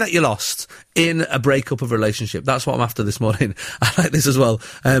anything that you lost in a breakup of a relationship, that's what I'm after this morning. I like this as well.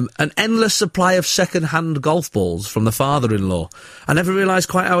 An endless supply of second-hand golf balls from the father-in-law. I never realised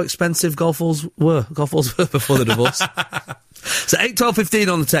quite how expensive golf balls were before the divorce. So 8, 12, 15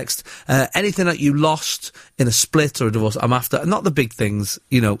 on the text. Anything that you lost in a split or a divorce, I'm after. Not the big things,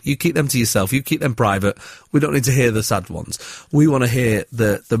 you know, you keep them to yourself, you keep them private. We don't need to hear the sad ones. We want to hear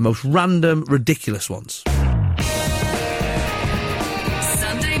the most random, ridiculous ones.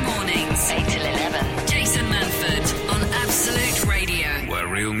 Sunday mornings, 8 till 11. Jason Manford on Absolute Radio. Where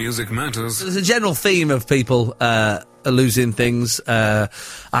real music matters. There's a general theme of people losing things.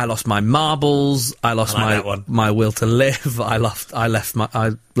 I lost my marbles. I lost my will to live. I left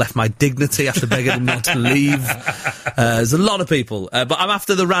my dignity after begging them not to leave. There's a lot of people, but I'm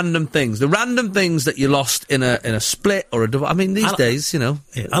after the random things. The random things that you lost in a split or a divorce. I mean, these days, you know.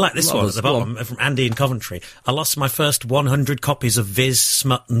 Yeah, I like this one at the bottom from Andy in Coventry. I lost my first 100 copies of Viz,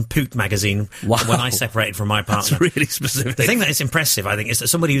 Smut and Poot magazine when I separated from my partner. That's really specific. The thing that is impressive, I think, is that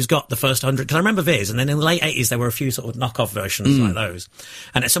somebody who's got the first 100, because I remember Viz, and then in the late 80s there were a few sort of knockoff versions like those.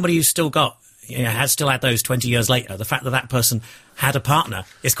 And it's somebody who's still got, has still had those 20 years later. The fact that person had a partner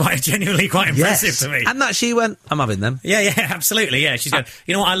is genuinely quite impressive to me. And that she went, I'm having them. Yeah, absolutely, yeah. She's going,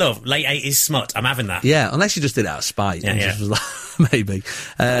 you know what I love? Late 80s smut, I'm having that. Yeah, unless she just did it out of spite. Just was like, maybe.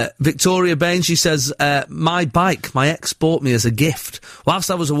 Victoria Bain, she says, my bike, my ex bought me as a gift. Whilst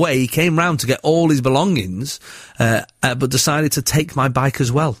I was away, he came round to get all his belongings, but decided to take my bike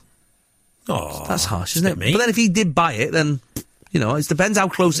as well. Oh, that's harsh, isn't it? But then if he did buy it, then, you know, it depends how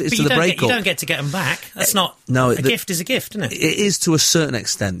close it is to the breakup. You don't get to get them back. That's not... No, a gift is a gift, isn't it? It is to a certain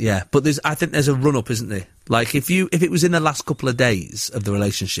extent, yeah. But I think there's a run-up, isn't there? Like, if it was in the last couple of days of the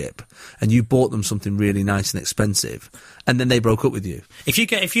relationship and you bought them something really nice and expensive and then they broke up with you. If you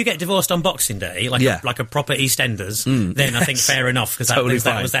get divorced on Boxing Day, like a proper EastEnders, then I think fair enough, because that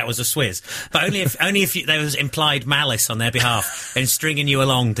was a swizz. But only if there was implied malice on their behalf and stringing you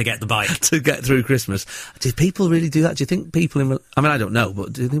along to get the bike. To get through Christmas. Do people really do that? Do you think people I don't know,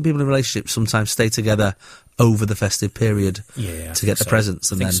 but do you think people in relationships sometimes stay together over the festive period to get the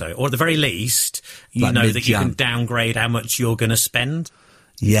presents? I think so. Or at the very least, you know that you can downgrade how much you're going to spend.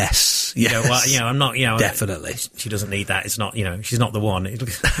 Yes. I'm not, definitely. She doesn't need that. It's not, she's not the one.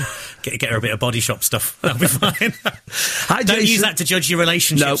 Get her a bit of Body Shop stuff. That'll be fine. Hi, don't use that to judge your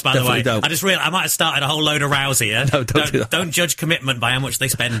relationships, by the way. Don't. I just realised I might have started a whole load of rows here. No, don't do that. Don't judge commitment by how much they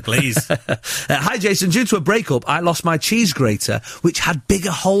spend, please. Hi, Jason. Due to a breakup, I lost my cheese grater, which had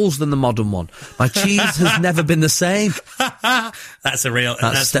bigger holes than the modern one. My cheese has never been the same. That's real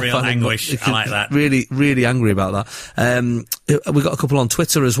anguish. I like that. Really, really angry about that. We got a couple on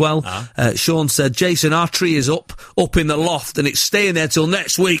Twitter as well. Sean said, Jason, our tree is up in the loft and it's staying there till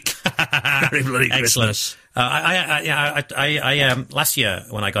next week. Very bloody Christmas. Last year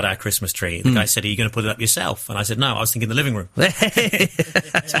when I got our Christmas tree, the guy said, are you going to put it up yourself? And I said, no, I was thinking the living room.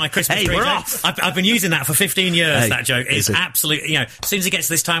 It's my Christmas tree. We're joke. off. I've been using that for 15 years, that joke. It's absolutely, as soon as it gets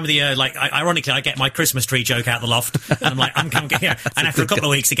to this time of the year, like, ironically, I get my Christmas tree joke out the loft, and I'm like, and after a couple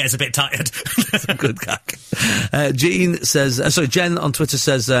of weeks, it gets a bit tired. That's a good gag. Jen on Twitter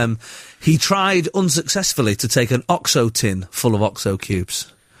says, he tried unsuccessfully to take an OXO tin full of OXO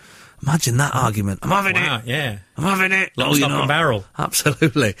cubes. Imagine that argument. I'm having it. Yeah. I'm having it. Lock, stock and barrel.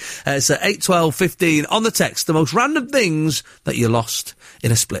 Absolutely. So 8, 12, 15 on the text. The most random things that you lost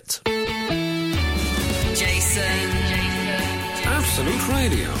in a split. Jason. Absolute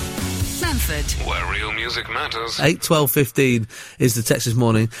Radio, Manford. where real music matters. 8, 12, 15 is the text this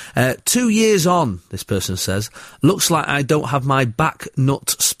morning. 2 years on, this person says, looks like I don't have my back nut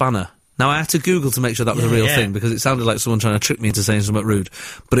spanner. Now, I had to Google to make sure that was a real thing, because it sounded like someone trying to trick me into saying something rude.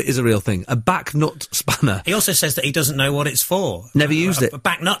 But it is a real thing. A back nut spanner. He also says that he doesn't know what it's for. Never used it.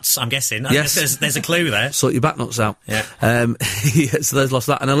 Back nuts, I'm guessing. Yes. There's a clue there. Sort your back nuts out. Yeah. So there's lost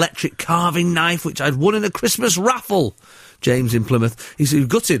that. An electric carving knife, which I'd won in a Christmas raffle. James in Plymouth. He's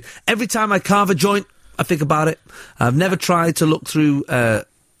gutted. Every time I carve a joint, I think about it. I've never tried to look through...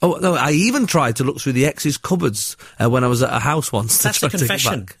 I even tried to look through the ex's cupboards when I was at a house once. That's the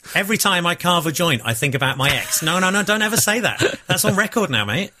confession. Every time I carve a joint, I think about my ex. No, don't ever say that. That's on record now,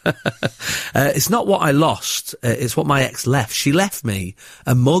 mate. It's not what I lost, it's what my ex left. She left me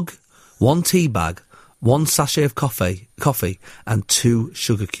a mug, 1 tea bag, 1 sachet of coffee, and 2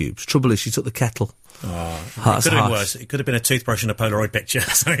 sugar cubes. Trouble is, she took the kettle. Oh, it could have been worse. It could have been a toothbrush and a Polaroid picture.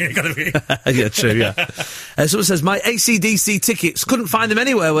 So it got to be. Yeah, true. Yeah. Someone says my AC/DC tickets, couldn't find them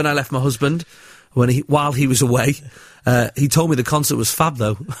anywhere when I left my husband while he was away. He told me the concert was fab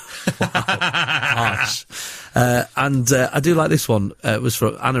though. Wow, harsh. And I do like this one. It was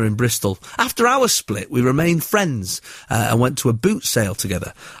for Anna in Bristol. After our split, we remained friends and went to a boot sale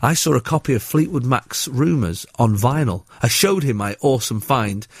together. I saw a copy of Fleetwood Mac's Rumours on vinyl. I showed him my awesome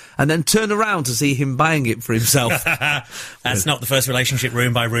find and then turned around to see him buying it for himself. That's not the first relationship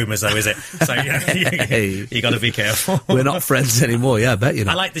ruined by rumours, though, is it? So you got to be careful. We're not friends anymore. Yeah, I bet you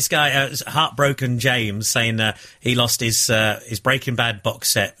know. I like this guy, Heartbroken James, saying he lost his Breaking Bad box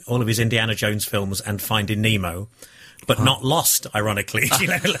set, all of his Indiana Jones films, and Finding Nemo. But not lost, ironically. She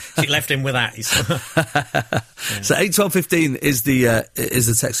left him with that. So 8, 12, 15 is the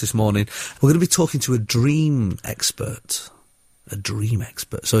text this morning. We're going to be talking to a dream expert. A dream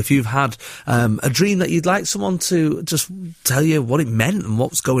expert. So if you've had a dream that you'd like someone to just tell you what it meant and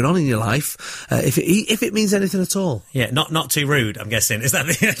what's going on in your life, if it means anything at all. Yeah, not too rude, I'm guessing. Is that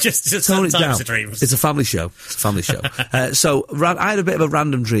just Tone it down. of dreams? It's a family show. So I had a bit of a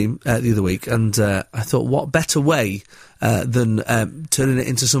random dream the other week, and I thought, what better way than turning it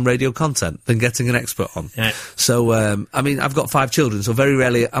into some radio content than getting an expert on. Yeah. So, I've got 5 children, so very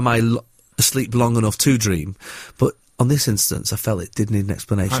rarely am I asleep long enough to dream, but on this instance, I felt it did need an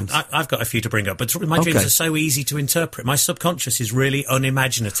explanation. I've got a few to bring up, but my dreams are so easy to interpret. My subconscious is really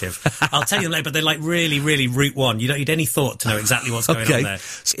unimaginative. I'll tell you later, but they're like really, really route one. You don't need any thought to know exactly what's going on there.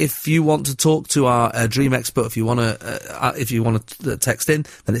 So if you want to talk to our dream expert, if you want to text in,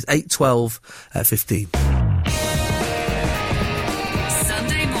 then it's 8, 12, 15.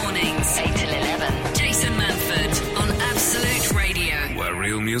 Sunday mornings, 8 till 11. Jason Manford on Absolute Radio. Where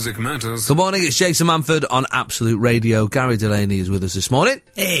real music matters. Good morning, it's Jason Manford on Absolute Radio. Gary Delaney is with us this morning.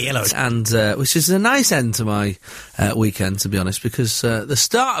 Hey, hello. And which is a nice end to my weekend, to be honest, because the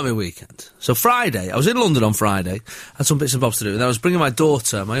start of my weekend. So Friday, I was in London on Friday, had some bits and bobs to do, and I was bringing my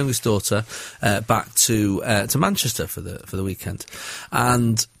youngest daughter, back to Manchester for the weekend.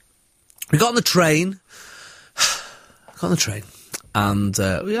 And we got on the train. And,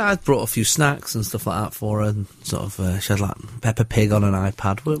 I brought a few snacks and stuff like that for her, and sort of, she had like Peppa Pig on an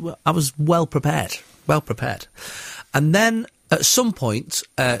iPad. I was well prepared. And then, at some point,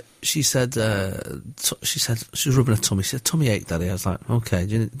 she said, she was rubbing her tummy. She said, "Tummy ache, Daddy." I was like, "Okay,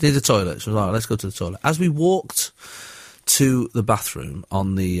 do you need the toilet?" She was like, "Let's go to the toilet." As we walked to the bathroom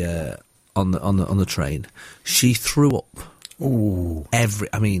on the train, she threw up. Ooh.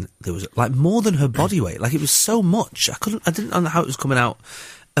 There was like more than her body weight. Like, it was so much. I didn't know how it was coming out.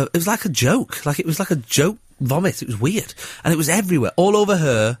 It was like a joke. Like, it was like a joke vomit. It was weird. And it was everywhere. All over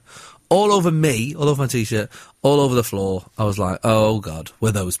her, all over me, all over my t-shirt, all over the floor. I was like, oh God,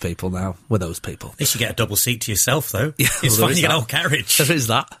 we're those people now. We're those people. At least you get a double seat to yourself, though. Yeah, it's fine, you get a whole carriage. There is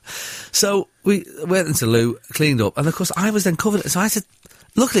that. So we went into loo, cleaned up, and of course I was then covered. So I had to...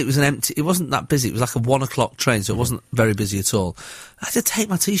 Luckily, it wasn't that busy. It was like a 1 o'clock train, so it wasn't very busy at all. I had to take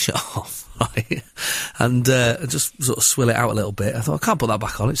my t-shirt off, right? And just sort of swill it out a little bit. I thought, I can't put that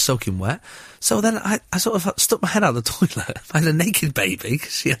back on, it's soaking wet. So then I sort of stuck my head out of the toilet. I had a naked baby,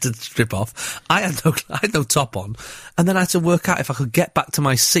 because she had to strip off. I had no top on. And then I had to work out if I could get back to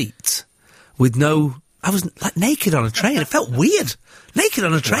my seat with I was like naked on a train. It felt weird. Naked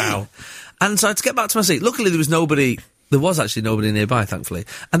on a train. Wow. And so I had to get back to my seat. Luckily, there was nobody... There was actually nobody nearby, thankfully.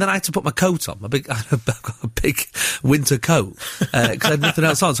 And then I had to put my coat on. I've got a big winter coat, because I had nothing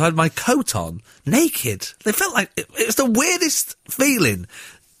else on. So I had my coat on, naked. It felt like, it was the weirdest feeling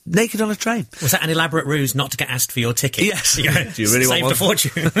naked on a train. Was that an elaborate ruse not to get asked for your ticket? Yes. You know, Do you really want saved a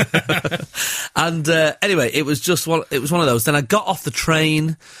fortune. And anyway, it was one of those. Then I got off the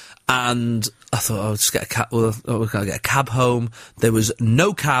train, and I thought I'll just get a cab. Well, we're going to get a cab home. There was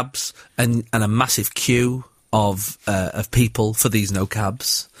no cabs, and a massive queue of people for these no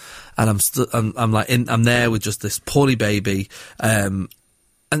cabs. And I'm there with just this poorly baby, and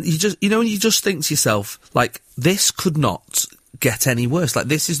you just think to yourself, like, this could not get any worse. Like,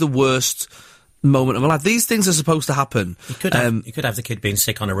 this is the worst moment of my life. These things are supposed to happen. You could have the kid being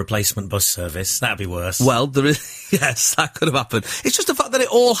sick on a replacement bus service. That'd be worse. Well, there is, yes, that could have happened. It's just the fact that it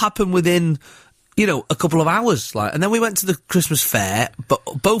all happened within, a couple of hours. Like, and then we went to the Christmas fair, but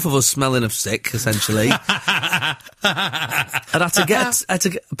both of us smelling of sick, essentially. And I had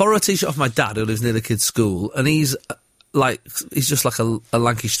to borrow a t-shirt off my dad, who lives near the kid's school, and he's just like a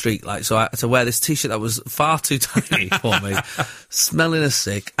lanky streak, like, so I had to wear this t-shirt that was far too tiny for me, smelling of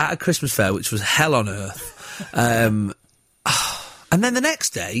sick, at a Christmas fair, which was hell on earth. And then the next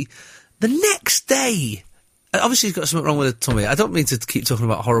day, obviously she's got something wrong with her tummy. I don't mean to keep talking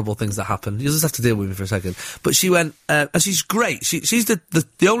about horrible things that happen. You just have to deal with me for a second. But she went, and she's great. She's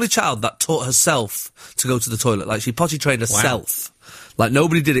the only child that taught herself to go to the toilet. Like, she potty trained herself. Wow. Like,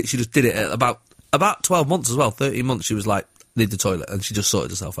 nobody did it. She just did it at about 12 months as well, 13 months, she was like, need the toilet, and she just sorted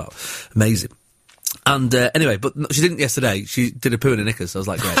herself out. Amazing. And anyway, but she didn't yesterday. She did a poo in her knickers, so I was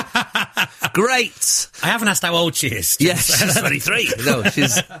like, great. Great! I haven't asked how old she is. Yes, she's 23. No,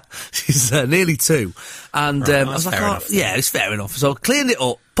 she's nearly 2. And right, I was like, enough, yeah, it's fair enough. So I cleaned it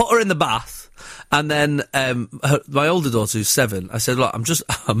up, put her in the bath, and then my older daughter, who's 7, I said, look, I'm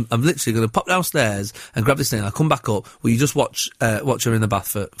literally going to pop downstairs and grab this thing, and I'll come back up. Will you just watch her in the bath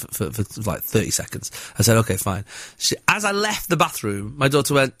for like 30 seconds? I said, okay, fine. As I left the bathroom, my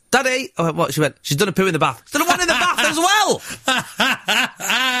daughter went, Daddy! I went, what? She went, she's done a poo in the bath. She's done one in the bath as well!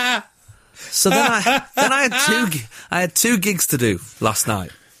 So then I had 2 gigs to do last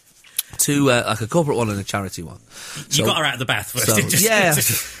night. 2, like a corporate one and a charity one. You got her out of the bath first. So, yeah,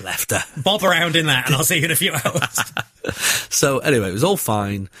 just left her. Bob around in that, and I'll see you in a few hours. So anyway, it was all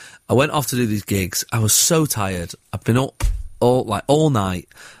fine. I went off to do these gigs. I was so tired. I've been up all night,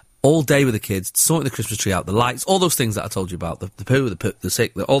 all day with the kids, sorting the Christmas tree out, the lights, all those things that I told you about, the poo, the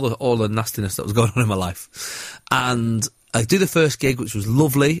sick, all the nastiness that was going on in my life. And I did the first gig, which was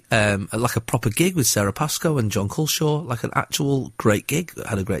lovely, like a proper gig with Sarah Pascoe and John Culshaw, like an actual great gig. I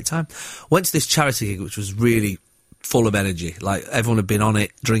had a great time. Went to this charity gig, which was really full of energy. Like, everyone had been on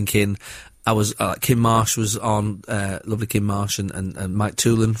it, drinking. I was, Kim Marsh was on, lovely Kim Marsh and Mike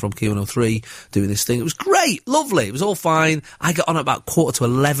Toolan from Key 103 doing this thing. It was great, lovely. It was all fine. I got on at about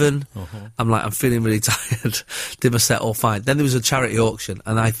 11:15. I'm feeling really tired. Did my set all fine. Then there was a charity auction,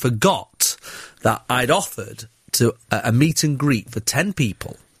 and I forgot that I'd offered to a meet and greet for 10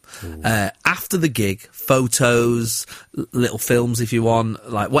 people. After the gig, photos, little films if you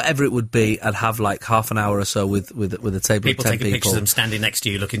want, like whatever it would be. I'd have like half an hour or so with a table of 10 people. Taking pictures of them standing next to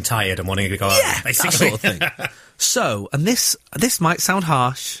you looking tired and wanting to go yeah, out, basically. that sort of thing. So, and this might sound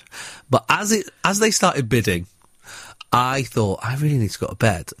harsh, but as they started bidding, I thought, I really need to go to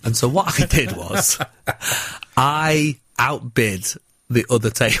bed. And so what I did was, I outbid the other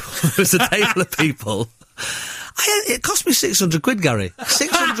table. There was a table of people. It cost me 600 quid, Gary.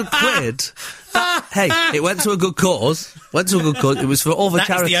 600 quid. Hey, it went to a good cause. It was for all the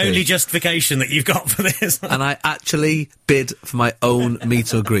charity. That's the only justification that you've got for this. And I actually bid for my own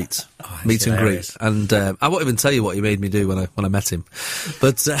meet and greet. And I won't even tell you what he made me do when I met him.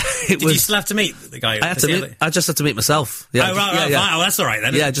 But Did you still have to meet the guy? I just had to meet myself. Yeah, right. Oh, that's all right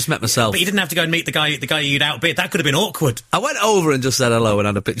then. Yeah, I just met myself. But you didn't have to go and meet the guy you'd outbid. That could have been awkward. I went over and just said hello and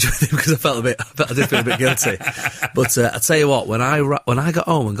had a picture with him because I did feel a bit guilty. But I tell you what, when I got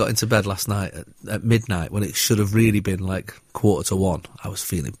home and got into bed last night at midnight, when it should have really been like 1:45, I was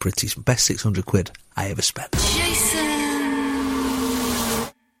feeling pretty. Best 600 quid I ever spent. Jason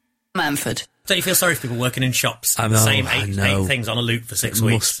Manford. Don't you feel sorry for people working in shops? I know, the same eight things on a loop for 6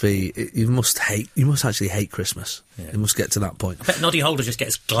 weeks. You must actually hate Christmas. Yeah. You must get to that point. I bet Noddy Holder just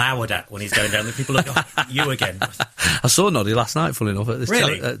gets glowered at when he's going down. The people look, you again. I saw Noddy last night, funny enough, at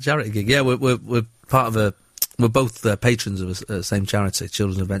this charity gig. Yeah, we're part of a. We're both patrons of the same charity,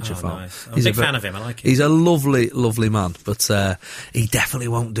 Children's Adventure Farm. Nice. I'm a big fan of him, I like him. He's a lovely, lovely man, but he definitely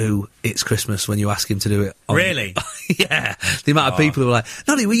won't do It's Christmas when you ask him to do it. Really? Yeah. The amount of people who are like,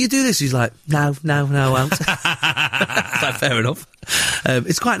 Noddy, will you do this? He's like, no, I won't. It's like, fair enough.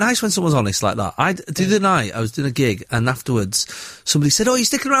 It's quite nice when someone's honest like that. The other night, I was doing a gig, and afterwards, somebody said, oh, you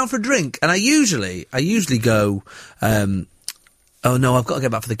sticking around for a drink? And I usually go, oh no, I've got to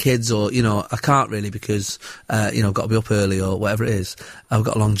get back for the kids, or, you know, I can't really because, you know, I've got to be up early or whatever it is. I've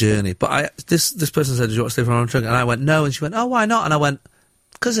got a long journey. But this person said, do you want to stay for an hour and drink? And I went, no. And she went, oh, why not? And I went,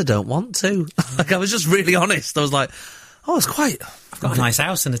 because I don't want to. Like, I was just really honest. I was like, oh, it's quite... I've got a nice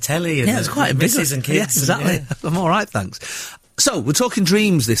house and a telly and it's quite a big missus and kids. Yeah, exactly. And, I'm all right, thanks. So, we're talking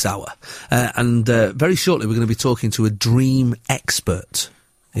dreams this hour. And very shortly we're going to be talking to a dream expert,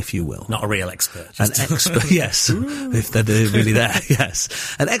 if you will. Not a real expert. An expert, yes. If they're really there,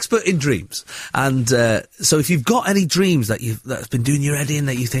 yes. An expert in dreams. And so if you've got any dreams that's been doing your head in,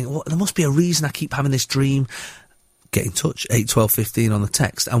 that you think, well, there must be a reason I keep having this dream, get in touch, 8 12 15 on the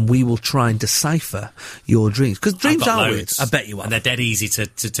text, and we will try and decipher your dreams. Because dreams are weird. I bet you are. And they're dead easy to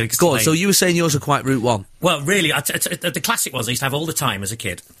explain. Go on, so you were saying yours are quite route one. Well, really, the classic ones I used to have all the time as a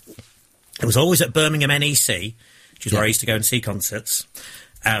kid. It was always at Birmingham NEC, which is where I used to go and see concerts.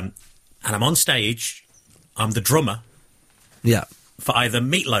 And I'm on stage, I'm the drummer. Yeah. For either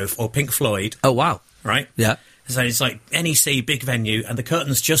Meatloaf or Pink Floyd. Oh, wow. Right? Yeah. So it's like NEC, big venue, and the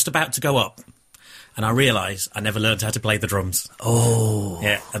curtain's just about to go up. And I realise I never learned how to play the drums. Oh.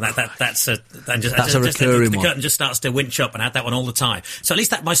 Yeah, and that's a recurring the one. curtain just starts to winch up, and I had that one all the time. So at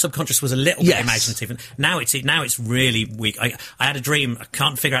least that my subconscious was a little bit imaginative. And now it's really weak. I had a dream. I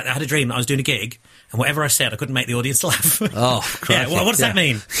can't figure out. I had a dream that I was doing a gig, and whatever I said, I couldn't make the audience laugh. Oh, crikey. Yeah. Well, what does that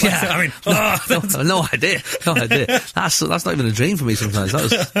mean? Yeah. I mean, no idea. No idea. That's not even a dream for me sometimes.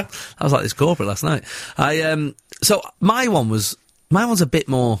 That was like this corporate last night. So mine's a bit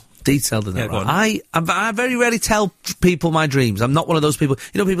more detailed than that. Right? I very rarely tell people my dreams. I'm not one of those people.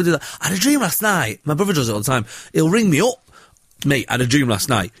 You know, people do that. I had a dream last night. My brother does it all the time. He'll ring me up. Mate, I had a dream last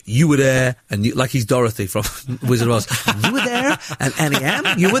night. You were there, and like he's Dorothy from Wizard of Oz. You were there, and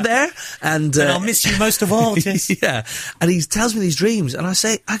NEM, you were there, and I'll miss you most of all. Yes. Yeah, and he tells me these dreams, and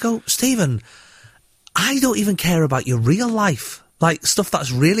I go, Stephen, I don't even care about your real life. Like, stuff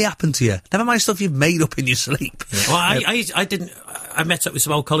that's really happened to you. Never mind stuff you've made up in your sleep. Yeah. Well, I met up with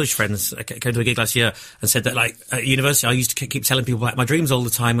some old college friends. I came to a gig last year and said that, like, at university, I used to keep telling people about my dreams all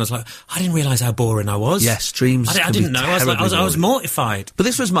the time. I was like, I didn't realise how boring I was. Yes, dreams. I didn't know. I was mortified. But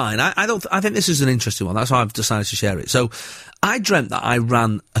this was mine. I think this is an interesting one. That's why I've decided to share it. So, I dreamt that I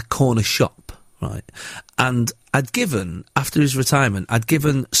ran a corner shop, right? And after his retirement, I'd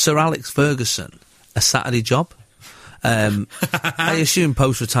given Sir Alex Ferguson a Saturday job. I assume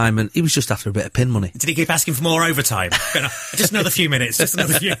post-retirement, he was just after a bit of pin money. Did he keep asking for more overtime? Just another few minutes, just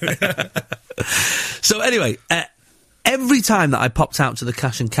another few. So anyway, every time that I popped out to the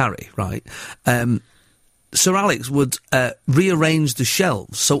cash and carry, right, Sir Alex would rearrange the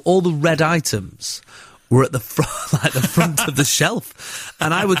shelves so all the red items were at the front of the shelf,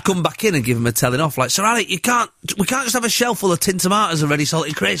 and I would come back in and give him a telling off, like, Sir Alex, we can't just have a shelf full of tin tomatoes and ready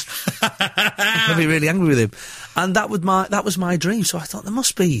salted crisps. I'd be really angry with him, and that was my dream. So I thought there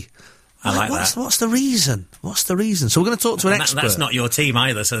must be. What's the reason? What's the reason? So we're going to talk to an expert. That's not your team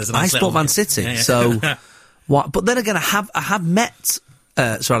either. So there's a nice I sport Man City, yeah. So what? But then again, I have met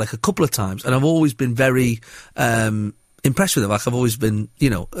Sir Alex a couple of times, and I've always been very impressed with him. Like, I've always been,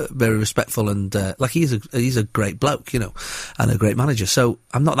 very respectful, and like he's a great bloke, and a great manager. So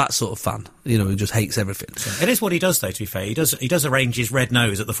I'm not that sort of fan, who just hates everything. It is what he does, though. To be fair, he does arrange his red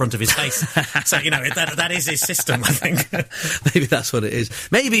nose at the front of his face. So that is his system, I think. Maybe that's what it is.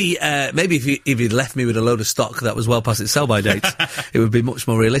 Maybe if he'd left me with a load of stock that was well past its sell-by date, it would be much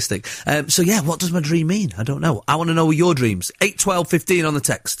more realistic. So yeah, what does my dream mean? I don't know. I want to know your dreams. 8 12 15 on the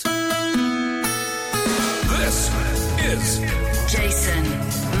text. This is Jason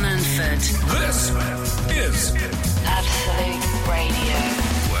Manford. This is Absolute Radio.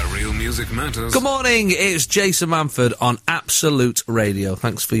 where real music matters. Good morning, it's Jason Manford on Absolute Radio.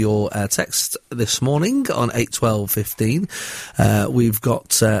 Thanks for your text this morning on 8 12 15. We've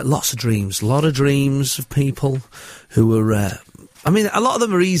got lots of dreams, a lot of dreams of people who are... a lot of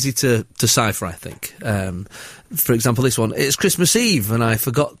them are easy to decipher, I think. For example, this one. It's Christmas Eve and I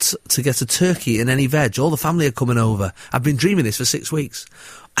forgot to get a turkey in any veg. All the family are coming over. I've been dreaming this for 6 weeks.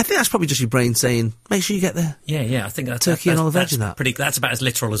 I think that's probably just your brain saying, make sure you get the I think that's turkey and all the veg in that. That's about as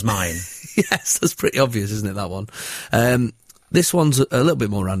literal as mine. Yes, that's pretty obvious, isn't it, that one? This one's a little bit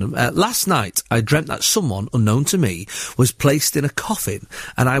more random. Last night, I dreamt that someone, unknown to me, was placed in a coffin,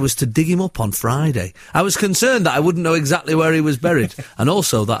 and I was to dig him up on Friday. I was concerned that I wouldn't know exactly where he was buried, and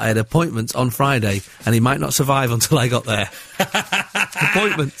also that I had appointments on Friday, and he might not survive until I got there.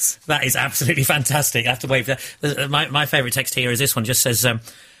 Appointments. That is absolutely fantastic. I have to wait for that. My favourite text here is this one. Just says,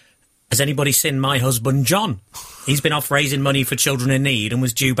 Has anybody seen my husband, John? He's been off raising money for children in need and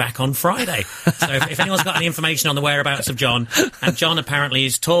was due back on Friday. So if anyone's got any information on the whereabouts of John, and John apparently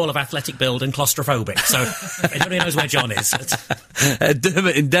is tall, of athletic build and claustrophobic. So if anybody knows where John is.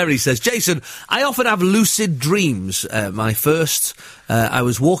 Dermot in Derry says, Jason, I often have lucid dreams. My first, I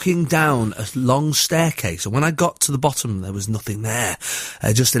was walking down a long staircase, and when I got to the bottom, there was nothing there.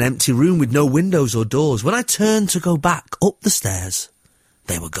 Just an empty room with no windows or doors. When I turned to go back up the stairs,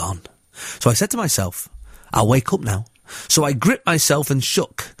 they were gone. So I said to myself, I'll wake up now. So I gripped myself and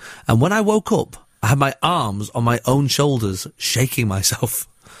shook. And when I woke up, I had my arms on my own shoulders, shaking myself.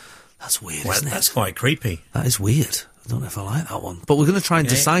 That's weird, isn't it? That's quite creepy. That is weird. I don't know if I like that one. But we're going to try and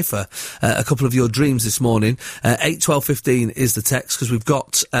decipher a couple of your dreams this morning. 8, 12, 15 is the text, because we've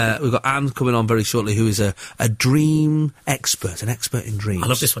got Anne coming on very shortly, who is a dream expert, an expert in dreams. I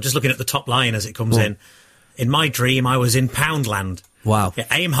love this one. Just looking at the top line as it comes in. In my dream, I was in Poundland. Wow. Yeah,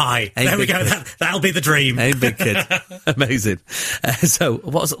 aim high. Aim there we big, go. kid. That'll be the dream. Aim big, kid. Amazing. So,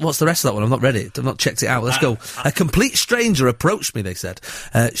 what's the rest of that one? I've not read it. I've not checked it out. Let's go. A complete stranger approached me, they said.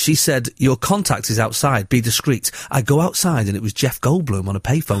 She said, your contact is outside. Be discreet. I go outside, and it was Jeff Goldblum on a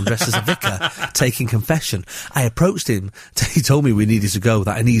payphone dressed as a vicar, taking confession. I approached him. He told me we needed to go,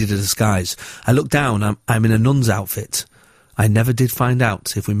 that I needed a disguise. I looked down. I'm in a nun's outfit. I never did find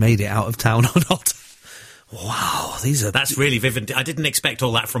out if we made it out of town or not. Wow, that's really vivid. I didn't expect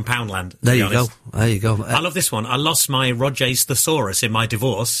all that from Poundland. There you go. There you go. I love this one. I lost my Roger's thesaurus in my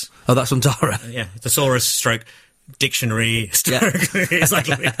divorce. Oh, that's from Tara. Yeah, thesaurus stroke dictionary stroke.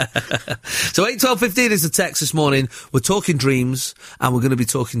 Exactly. So 8, 12, 15 is the text this morning. We're talking dreams, and we're going to be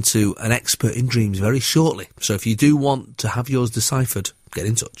talking to an expert in dreams very shortly. So if you do want to have yours deciphered, get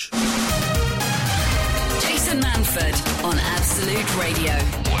in touch. Jason Manford on Absolute Radio.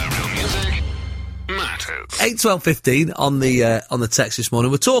 Where real music matters. 8, 12, 15 on the text this morning.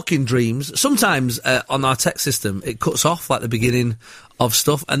 We're talking dreams. Sometimes on our text system, it cuts off like the beginning of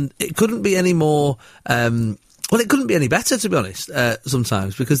stuff, and it couldn't be any more. It couldn't be any better, to be honest.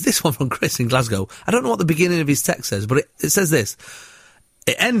 Sometimes, because this one from Chris in Glasgow, I don't know what the beginning of his text says, but it says this.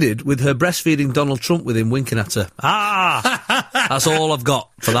 It ended with her breastfeeding Donald Trump with him winking at her. That's all I've got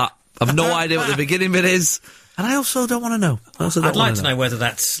for that. I've no idea what the beginning bit is. And I also don't want to know. I'd like to know whether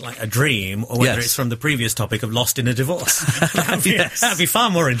that's like a dream or whether it's from the previous topic of lost in a divorce. That'd be far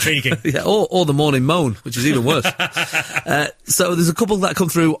more intriguing. Yeah, or the morning moan, which is even worse. So there's a couple that come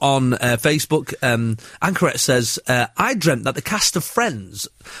through on Facebook. Anchorette says, I dreamt that the cast of Friends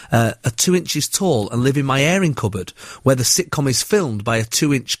are 2 inches tall and live in my airing cupboard, where the sitcom is filmed by a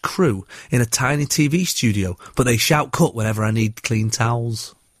 2-inch crew in a tiny TV studio, but they shout cut whenever I need clean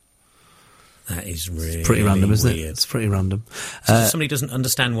towels. That is really pretty random, isn't weird. it? It's pretty random. So somebody doesn't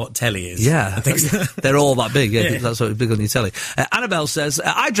understand what telly is. Yeah, I think they're all that big. Yeah, that's what's big on your telly. Annabelle says,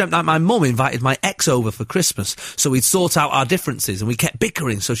 I dreamt that my mum invited my ex over for Christmas, so we'd sort out our differences, and we kept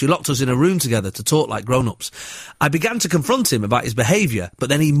bickering, so she locked us in a room together to talk like grown-ups. I began to confront him about his behaviour, but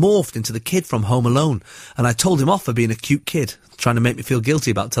then he morphed into the kid from Home Alone, and I told him off for being a cute kid, trying to make me feel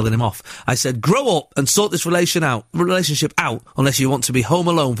guilty about telling him off. I said, grow up and sort this relationship out, unless you want to be home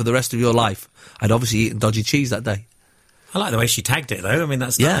alone for the rest of your life. I'd obviously eaten dodgy cheese that day. I like the way she tagged it, though. I mean,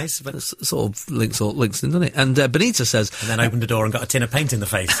 that's nice. But it sort of links in, doesn't it? And Benita says... And then opened the door and got a tin of paint in the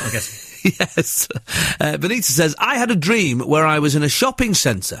face, I guess. Yes. Benita says, I had a dream where I was in a shopping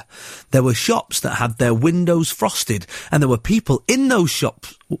centre. There were shops that had their windows frosted, and there were people in those shop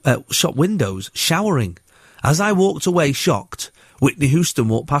windows showering. As I walked away shocked, Whitney Houston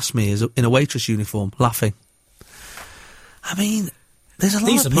walked past me in a waitress uniform, laughing. I mean...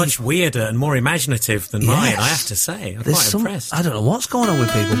 These are much weirder and more imaginative than mine, I have to say. I'm quite impressed. I don't know what's going on with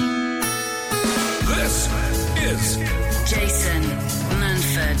people. This is Jason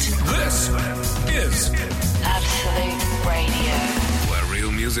Manford. This is Absolute Radio. where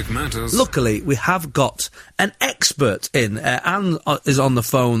real music matters. Luckily, we have got an expert in. Anne is on the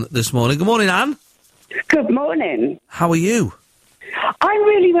phone this morning. Good morning, Anne. Good morning. How are you? I'm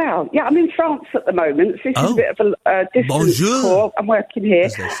really well. Yeah, I'm in France at the moment. So this is a bit of a distance call. I'm working here.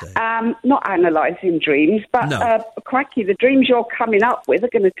 Not analysing dreams, but crikey, the dreams you're coming up with are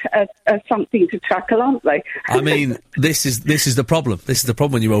going to something to tackle, aren't they? I mean, this is the problem. This is the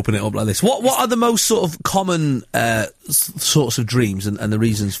problem when you open it up like this. What are the most sort of common sorts of dreams and the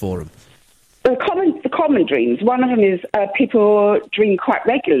reasons for them? The common dreams. One of them is people dream quite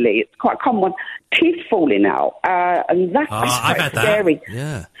regularly. It's quite a common one. Teeth falling out, and that's quite scary.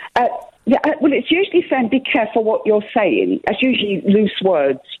 Yeah. Well, it's usually saying be careful what you're saying. That's usually loose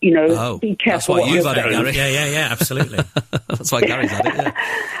words, you know. Be careful what you're saying. That's why you've had it, Gary. Yeah, absolutely. That's why Gary's had it. Yeah.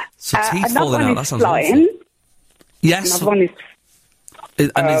 So teeth falling out. That sounds flying. awful. Yes. Another one is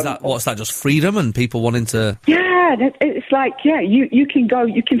And is that, what's that, just freedom and people wanting to... Yeah, it's like, you can go,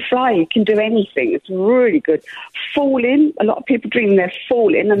 you can fly, you can do anything. It's really good. Falling, a lot of people dream they're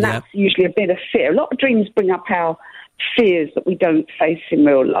falling, and that's usually a bit of fear. A lot of dreams bring up our fears that we don't face in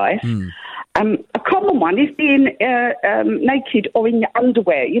real life. A common one is being naked or in your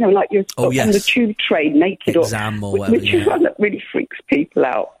underwear, like you're on the tube train naked, exam or whatever, which is one that really freaks people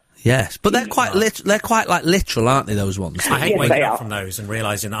out. Yes, but they're quite like literal, aren't they, those ones? I hate waking up from those and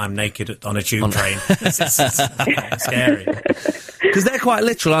realising that I'm naked on a tube train. It's scary. Because they're quite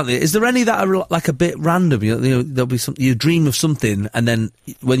literal, aren't they? Is there any that are like a bit random? There'll be you dream of something, and then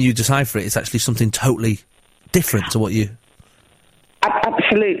when you decipher it, it's actually something totally different to what you...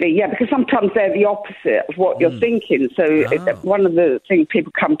 Absolutely, yeah, because sometimes they're the opposite of what you're thinking. So one of the things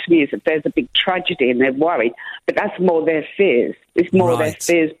people come to me is that there's a big tragedy and they're worried, but that's more their fears. It's more their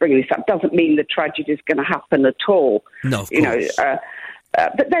fears bringing this up. Doesn't mean the tragedy is going to happen at all. No, of course.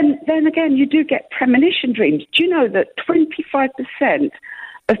 But then again, you do get premonition dreams. Do you know that 25%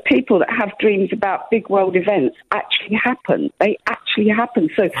 of people that have dreams about big world events actually happen? They actually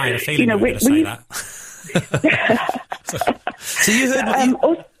happen. So, I had a feeling you were going to say that. So you heard...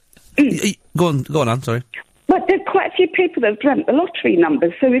 Go on, I'm sorry. But there are quite a few people that have dreamt the lottery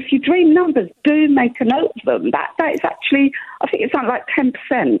numbers, so if you dream numbers, do make a note of them. That is actually, I think it's something like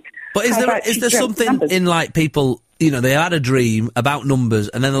 10%. But is there something in, like, people, they had a dream about numbers,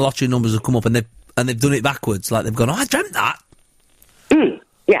 and then the lottery numbers have come up, and they've done it backwards, like they've gone, I dreamt that.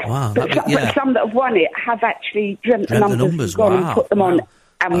 Yeah, wow, but some that have won it have actually dreamt the numbers, gone and put them on.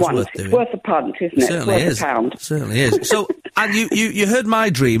 And once. It's worth a punt, isn't it? Certainly it's worth is. a pound. Certainly is. So, and you heard my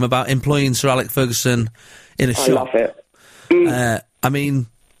dream about employing Sir Alec Ferguson in a shop. I love it. I mean,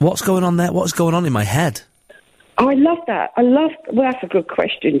 what's going on there? What's going on in my head? Oh, I love that. Well, that's a good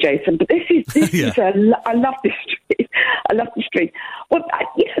question, Jason. But this is I love this street. I love the street. Well,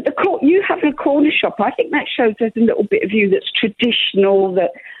 you having a corner shop, I think that shows there's a little bit of you that's traditional,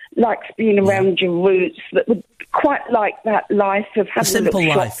 that likes being around your roots, that would quite like that life of having a simple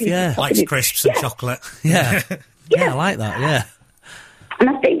little life, shop. Likes crisps and chocolate. Yeah. I like that, yeah. And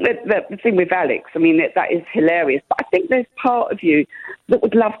I think that the thing with Alex, I mean, that is hilarious. But I think there's part of you that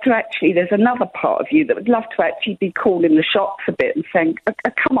would love to there's another part of you that would love to actually be calling the shots a bit and saying,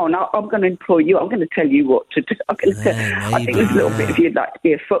 come on, I'm going to employ you. I'm going to tell you what to do. I think there's a little bit of you like to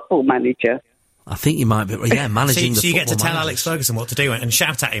be a football manager. I think you might be, managing so you get to tell Alex Ferguson what to do and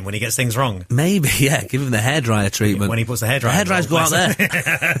shout at him when he gets things wrong. Maybe, yeah, give him the hairdryer treatment. When he puts the hairdryer on. The hairdryers go out there.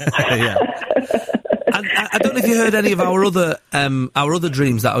 And I don't know if you heard any of our other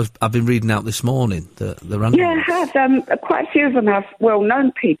dreams that I've been reading out this morning. The random ones. I have. Quite a few of them have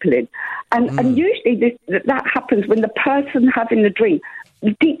well-known people in. And usually that happens when the person having the dream,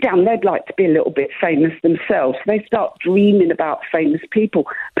 deep down, they'd like to be a little bit famous themselves. So they start dreaming about famous people,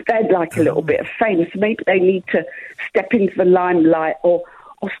 but they'd like a little bit of fame. So maybe they need to step into the limelight or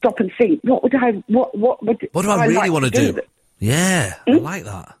stop and think, what do I really want to do? I like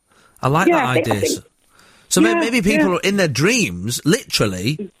that. I like that idea. So maybe people are in their dreams,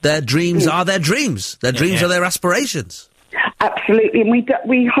 literally, their dreams are their dreams. Their dreams are their aspirations. Absolutely, and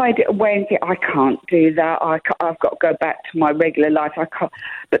we hide it away and think, I can't do that, I've got to go back to my regular life, I can't.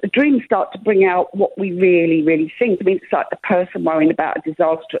 But the dreams start to bring out what we really, really think. I mean, it's like the person worrying about a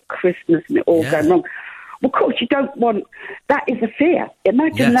disaster at Christmas and it all going wrong. Well, of course, you don't want... That is a fear.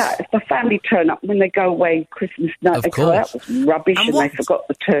 Imagine that. If the family turn up when they go away Christmas night, they go, that was rubbish, and they forgot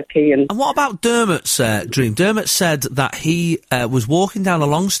the turkey. And what about Dermot's dream? Dermot said that he was walking down a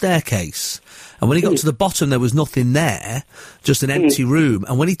long staircase, and when he got to the bottom, there was nothing there, just an empty room,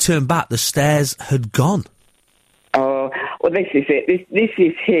 and when he turned back, the stairs had gone. Oh, well, this is it. This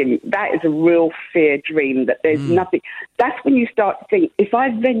is him. That is a real fear dream, that there's nothing. That's when you start to think, if I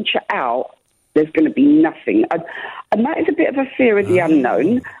venture out, there's going to be nothing. And that is a bit of a fear of the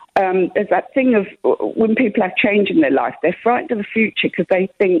unknown. There's that thing of when people have change in their life, they're frightened of the future because they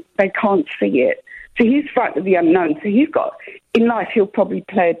think they can't see it. So he's frightened of the unknown. So in life, he'll probably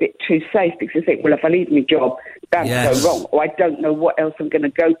play a bit too safe because he'll think, well, if I leave my job, that's go wrong, or I don't know what else I'm going to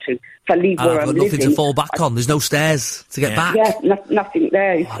go to. If I leave where I'm living... I've got nothing to fall back on. There's no stairs to get back. Yeah, nothing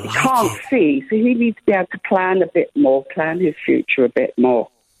there. He can't see. So he needs to be able to plan a bit more, plan his future a bit more.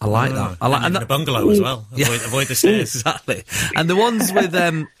 I like that. And a bungalow as well. Avoid the stairs. Exactly. And the ones with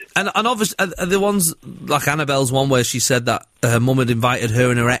and obviously the ones like Annabelle's one where she said that her mum had invited her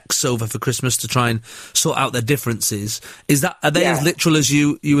and her ex over for Christmas to try and sort out their differences. Are they as literal as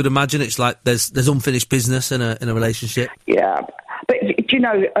you would imagine? It's like there's unfinished business in a relationship. Yeah. But do you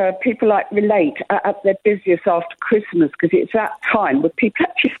know, people relate at their busiest after Christmas because it's that time where people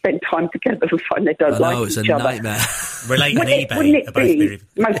actually spend time together and find they don't like each other. I know, it's a nightmare. Relate and eBay. Wouldn't it be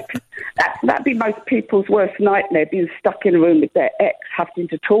that'd be most people's worst nightmare, being stuck in a room with their ex, having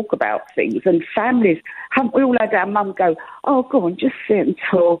to talk about things. And families, haven't we all had our mum go, oh, go on, just sit and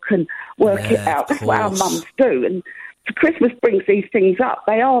talk and work it out. That's what our mums do. And Christmas brings these things up.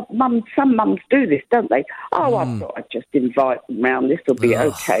 Some mums do this, don't they? Oh, I thought I'd just invite them round. This will be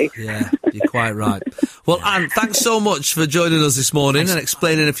okay. Yeah, you're quite right. Well, Anne, thanks so much for joining us this morning and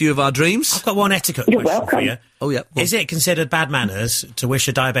explaining a few of our dreams. I've got one etiquette question for you. Oh, yeah. Is it considered bad manners to wish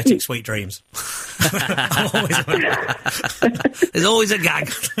a diabetic sweet dreams? There's always a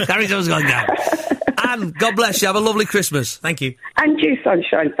gag. Gary's always got a gag. Anne, God bless you. Have a lovely Christmas. Thank you. And you,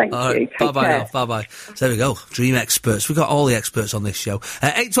 sunshine. Thank you. Bye-bye now. Bye-bye. So there we go. Dream experts. We've got all the experts on this show.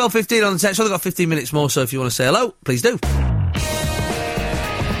 8, 12, 15 on the text. We've got 15 minutes more, so if you want to say hello, please do.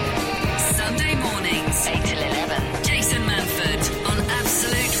 Sunday mornings, 8 till 11. Jason Manford on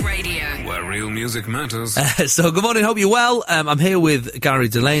Absolute Radio. Where real music matters. So good morning. Hope you're well. I'm here with Gary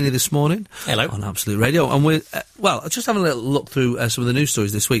Delaney this morning. Hello. On Absolute Radio. And we're, just having a little look through some of the news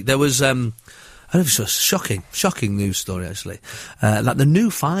stories this week. There was, I don't know if it's a shocking news story, actually, that the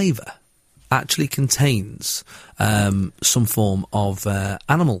new fiver actually contains some form of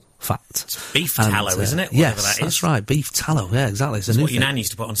animal fat. It's beef tallow, isn't it? Yes, that's right. Beef tallow. Yeah, exactly. It's what your nan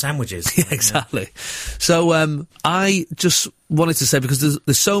used to put on sandwiches. Yeah, exactly. So I just wanted to say, because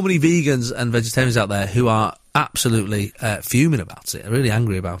there's so many vegans and vegetarians out there who are absolutely fuming about it, really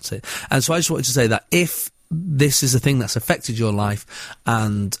angry about it. And so I just wanted to say that if this is a thing that's affected your life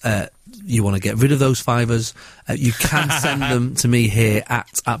and you want to get rid of those fivers, you can send them to me here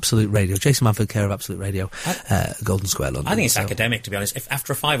at Absolute Radio. Jason Manford, care of Absolute Radio, Golden Square, London. I think it's academic, to be honest. If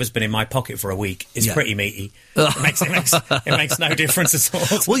after a fiver's been in my pocket for a week, it's pretty meaty. It makes no difference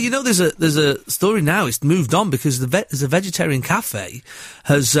at all. Well, you know, there's a story now. It's moved on because there's a vegetarian cafe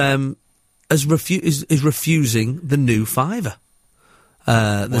is refusing the new fiver.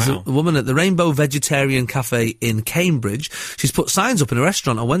 There's a woman at the Rainbow Vegetarian Cafe in Cambridge. She's put signs up in a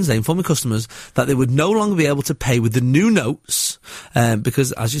restaurant on Wednesday informing customers that they would no longer be able to pay with the new notes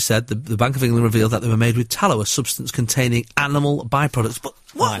because, as you said, the Bank of England revealed that they were made with tallow, a substance containing animal byproducts. But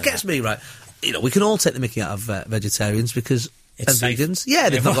what gets me, right, you know, we can all take the mickey out of vegetarians because it's vegans. Yeah,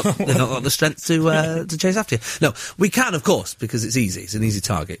 they've not got the strength to chase after you. No, we can, of course, because it's easy. It's an easy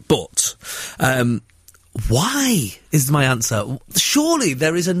target. But why is my answer? Surely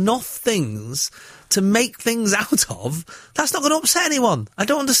there is enough things to make things out of. That's not going to upset anyone. I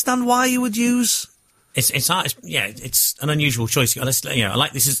don't understand why you would use. It's an unusual choice. I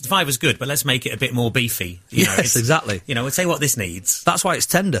like this. The fiver's good, but let's make it a bit more beefy. Yes, exactly. You know, we'll say what this needs. That's why it's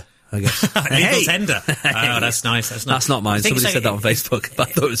tender, I guess. Legal tender. Oh, that's nice. That's not mine. Somebody said that on Facebook. I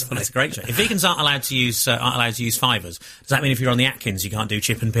thought it was funny. That's great. If vegans aren't allowed to use fivers, does that mean if you're on the Atkins you can't do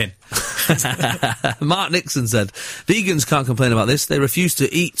chip and pin? Mark Nixon said, vegans can't complain about this. They refuse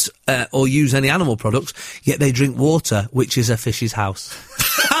to eat or use any animal products, yet they drink water, which is a fish's house.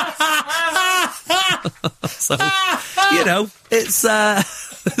 So, you know, it's...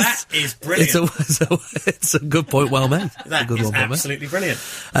 that is brilliant. It's a good point, well made. That is absolutely brilliant.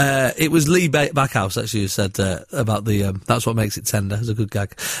 It was Lee Backhouse, actually, who said about the... that's what makes it tender. It's a good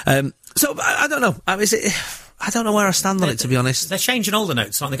gag. So, I don't know. I don't know where I stand on it, to be honest. They're changing all the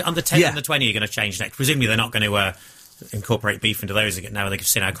notes. On the 10 and the 20 are going to change next. Presumably they're not going to... incorporate beef into those again. Now they can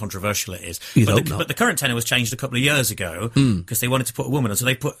see how controversial it is. But the current tenor was changed a couple of years ago because they wanted to put a woman on. So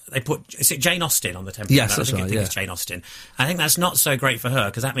they put is it Jane Austen on the tenor? Yes, that's right. I think it's Jane Austen. I think that's not so great for her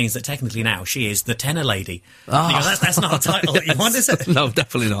because that means that technically now she is the tenor lady. Oh. That's not a title that you want, is it? No,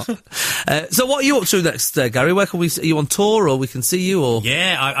 definitely not. So what are you up to next, Gary? Where can we? Are you on tour or we can see you? Or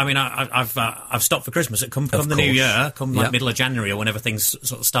I've stopped for Christmas. Come the new year, middle of January or whenever things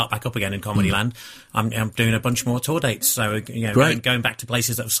sort of start back up again in Comedy Land. I'm doing a bunch more tour dates. So, going back to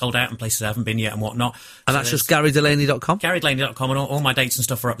places that have sold out and places that haven't been yet and whatnot. And that's just GaryDelaney.com? GaryDelaney.com, and all my dates and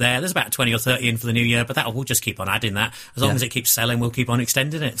stuff are up there. There's about 20 or 30 in for the new year, but we'll just keep on adding that. As long as it keeps selling, we'll keep on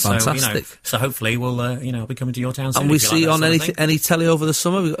extending it. Fantastic. So hopefully we'll be coming to your town soon. And we see you on any telly over the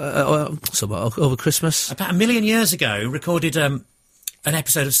summer, over Christmas? About 1 million years ago, recorded an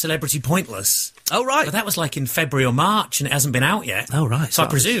episode of Celebrity Pointless. Oh, right. But that was like in February or March, and it hasn't been out yet. Oh, right. So I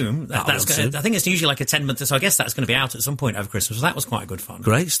presume that's going to... I think it's usually like a 10-month... So I guess that's going to be out at some point over Christmas. So that was quite good fun.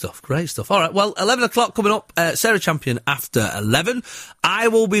 Great stuff. All right, well, 11 o'clock coming up. Sarah Champion after 11. I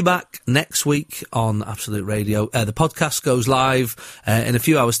will be back next week on Absolute Radio. The podcast goes live in a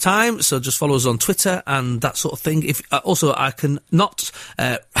few hours' time, so just follow us on Twitter and that sort of thing. Also, I cannot...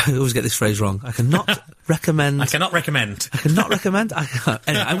 I always get this phrase wrong. I cannot recommend. I cannot recommend. I cannot recommend. Anyway,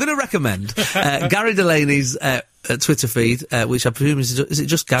 I'm going to recommend Gary Delaney's Twitter feed, which I presume is it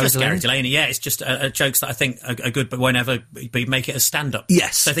just Gary Delaney? Gary Delaney, yeah. It's just jokes that I think are good, but won't ever make it as stand-up.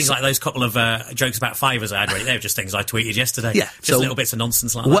 Yes. So things like those couple of jokes about fivers I had, they're just things I tweeted yesterday. Yeah. Just little bits of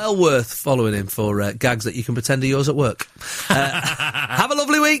nonsense like that. Well worth following him for gags that you can pretend are yours at work. Have a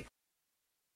lovely week.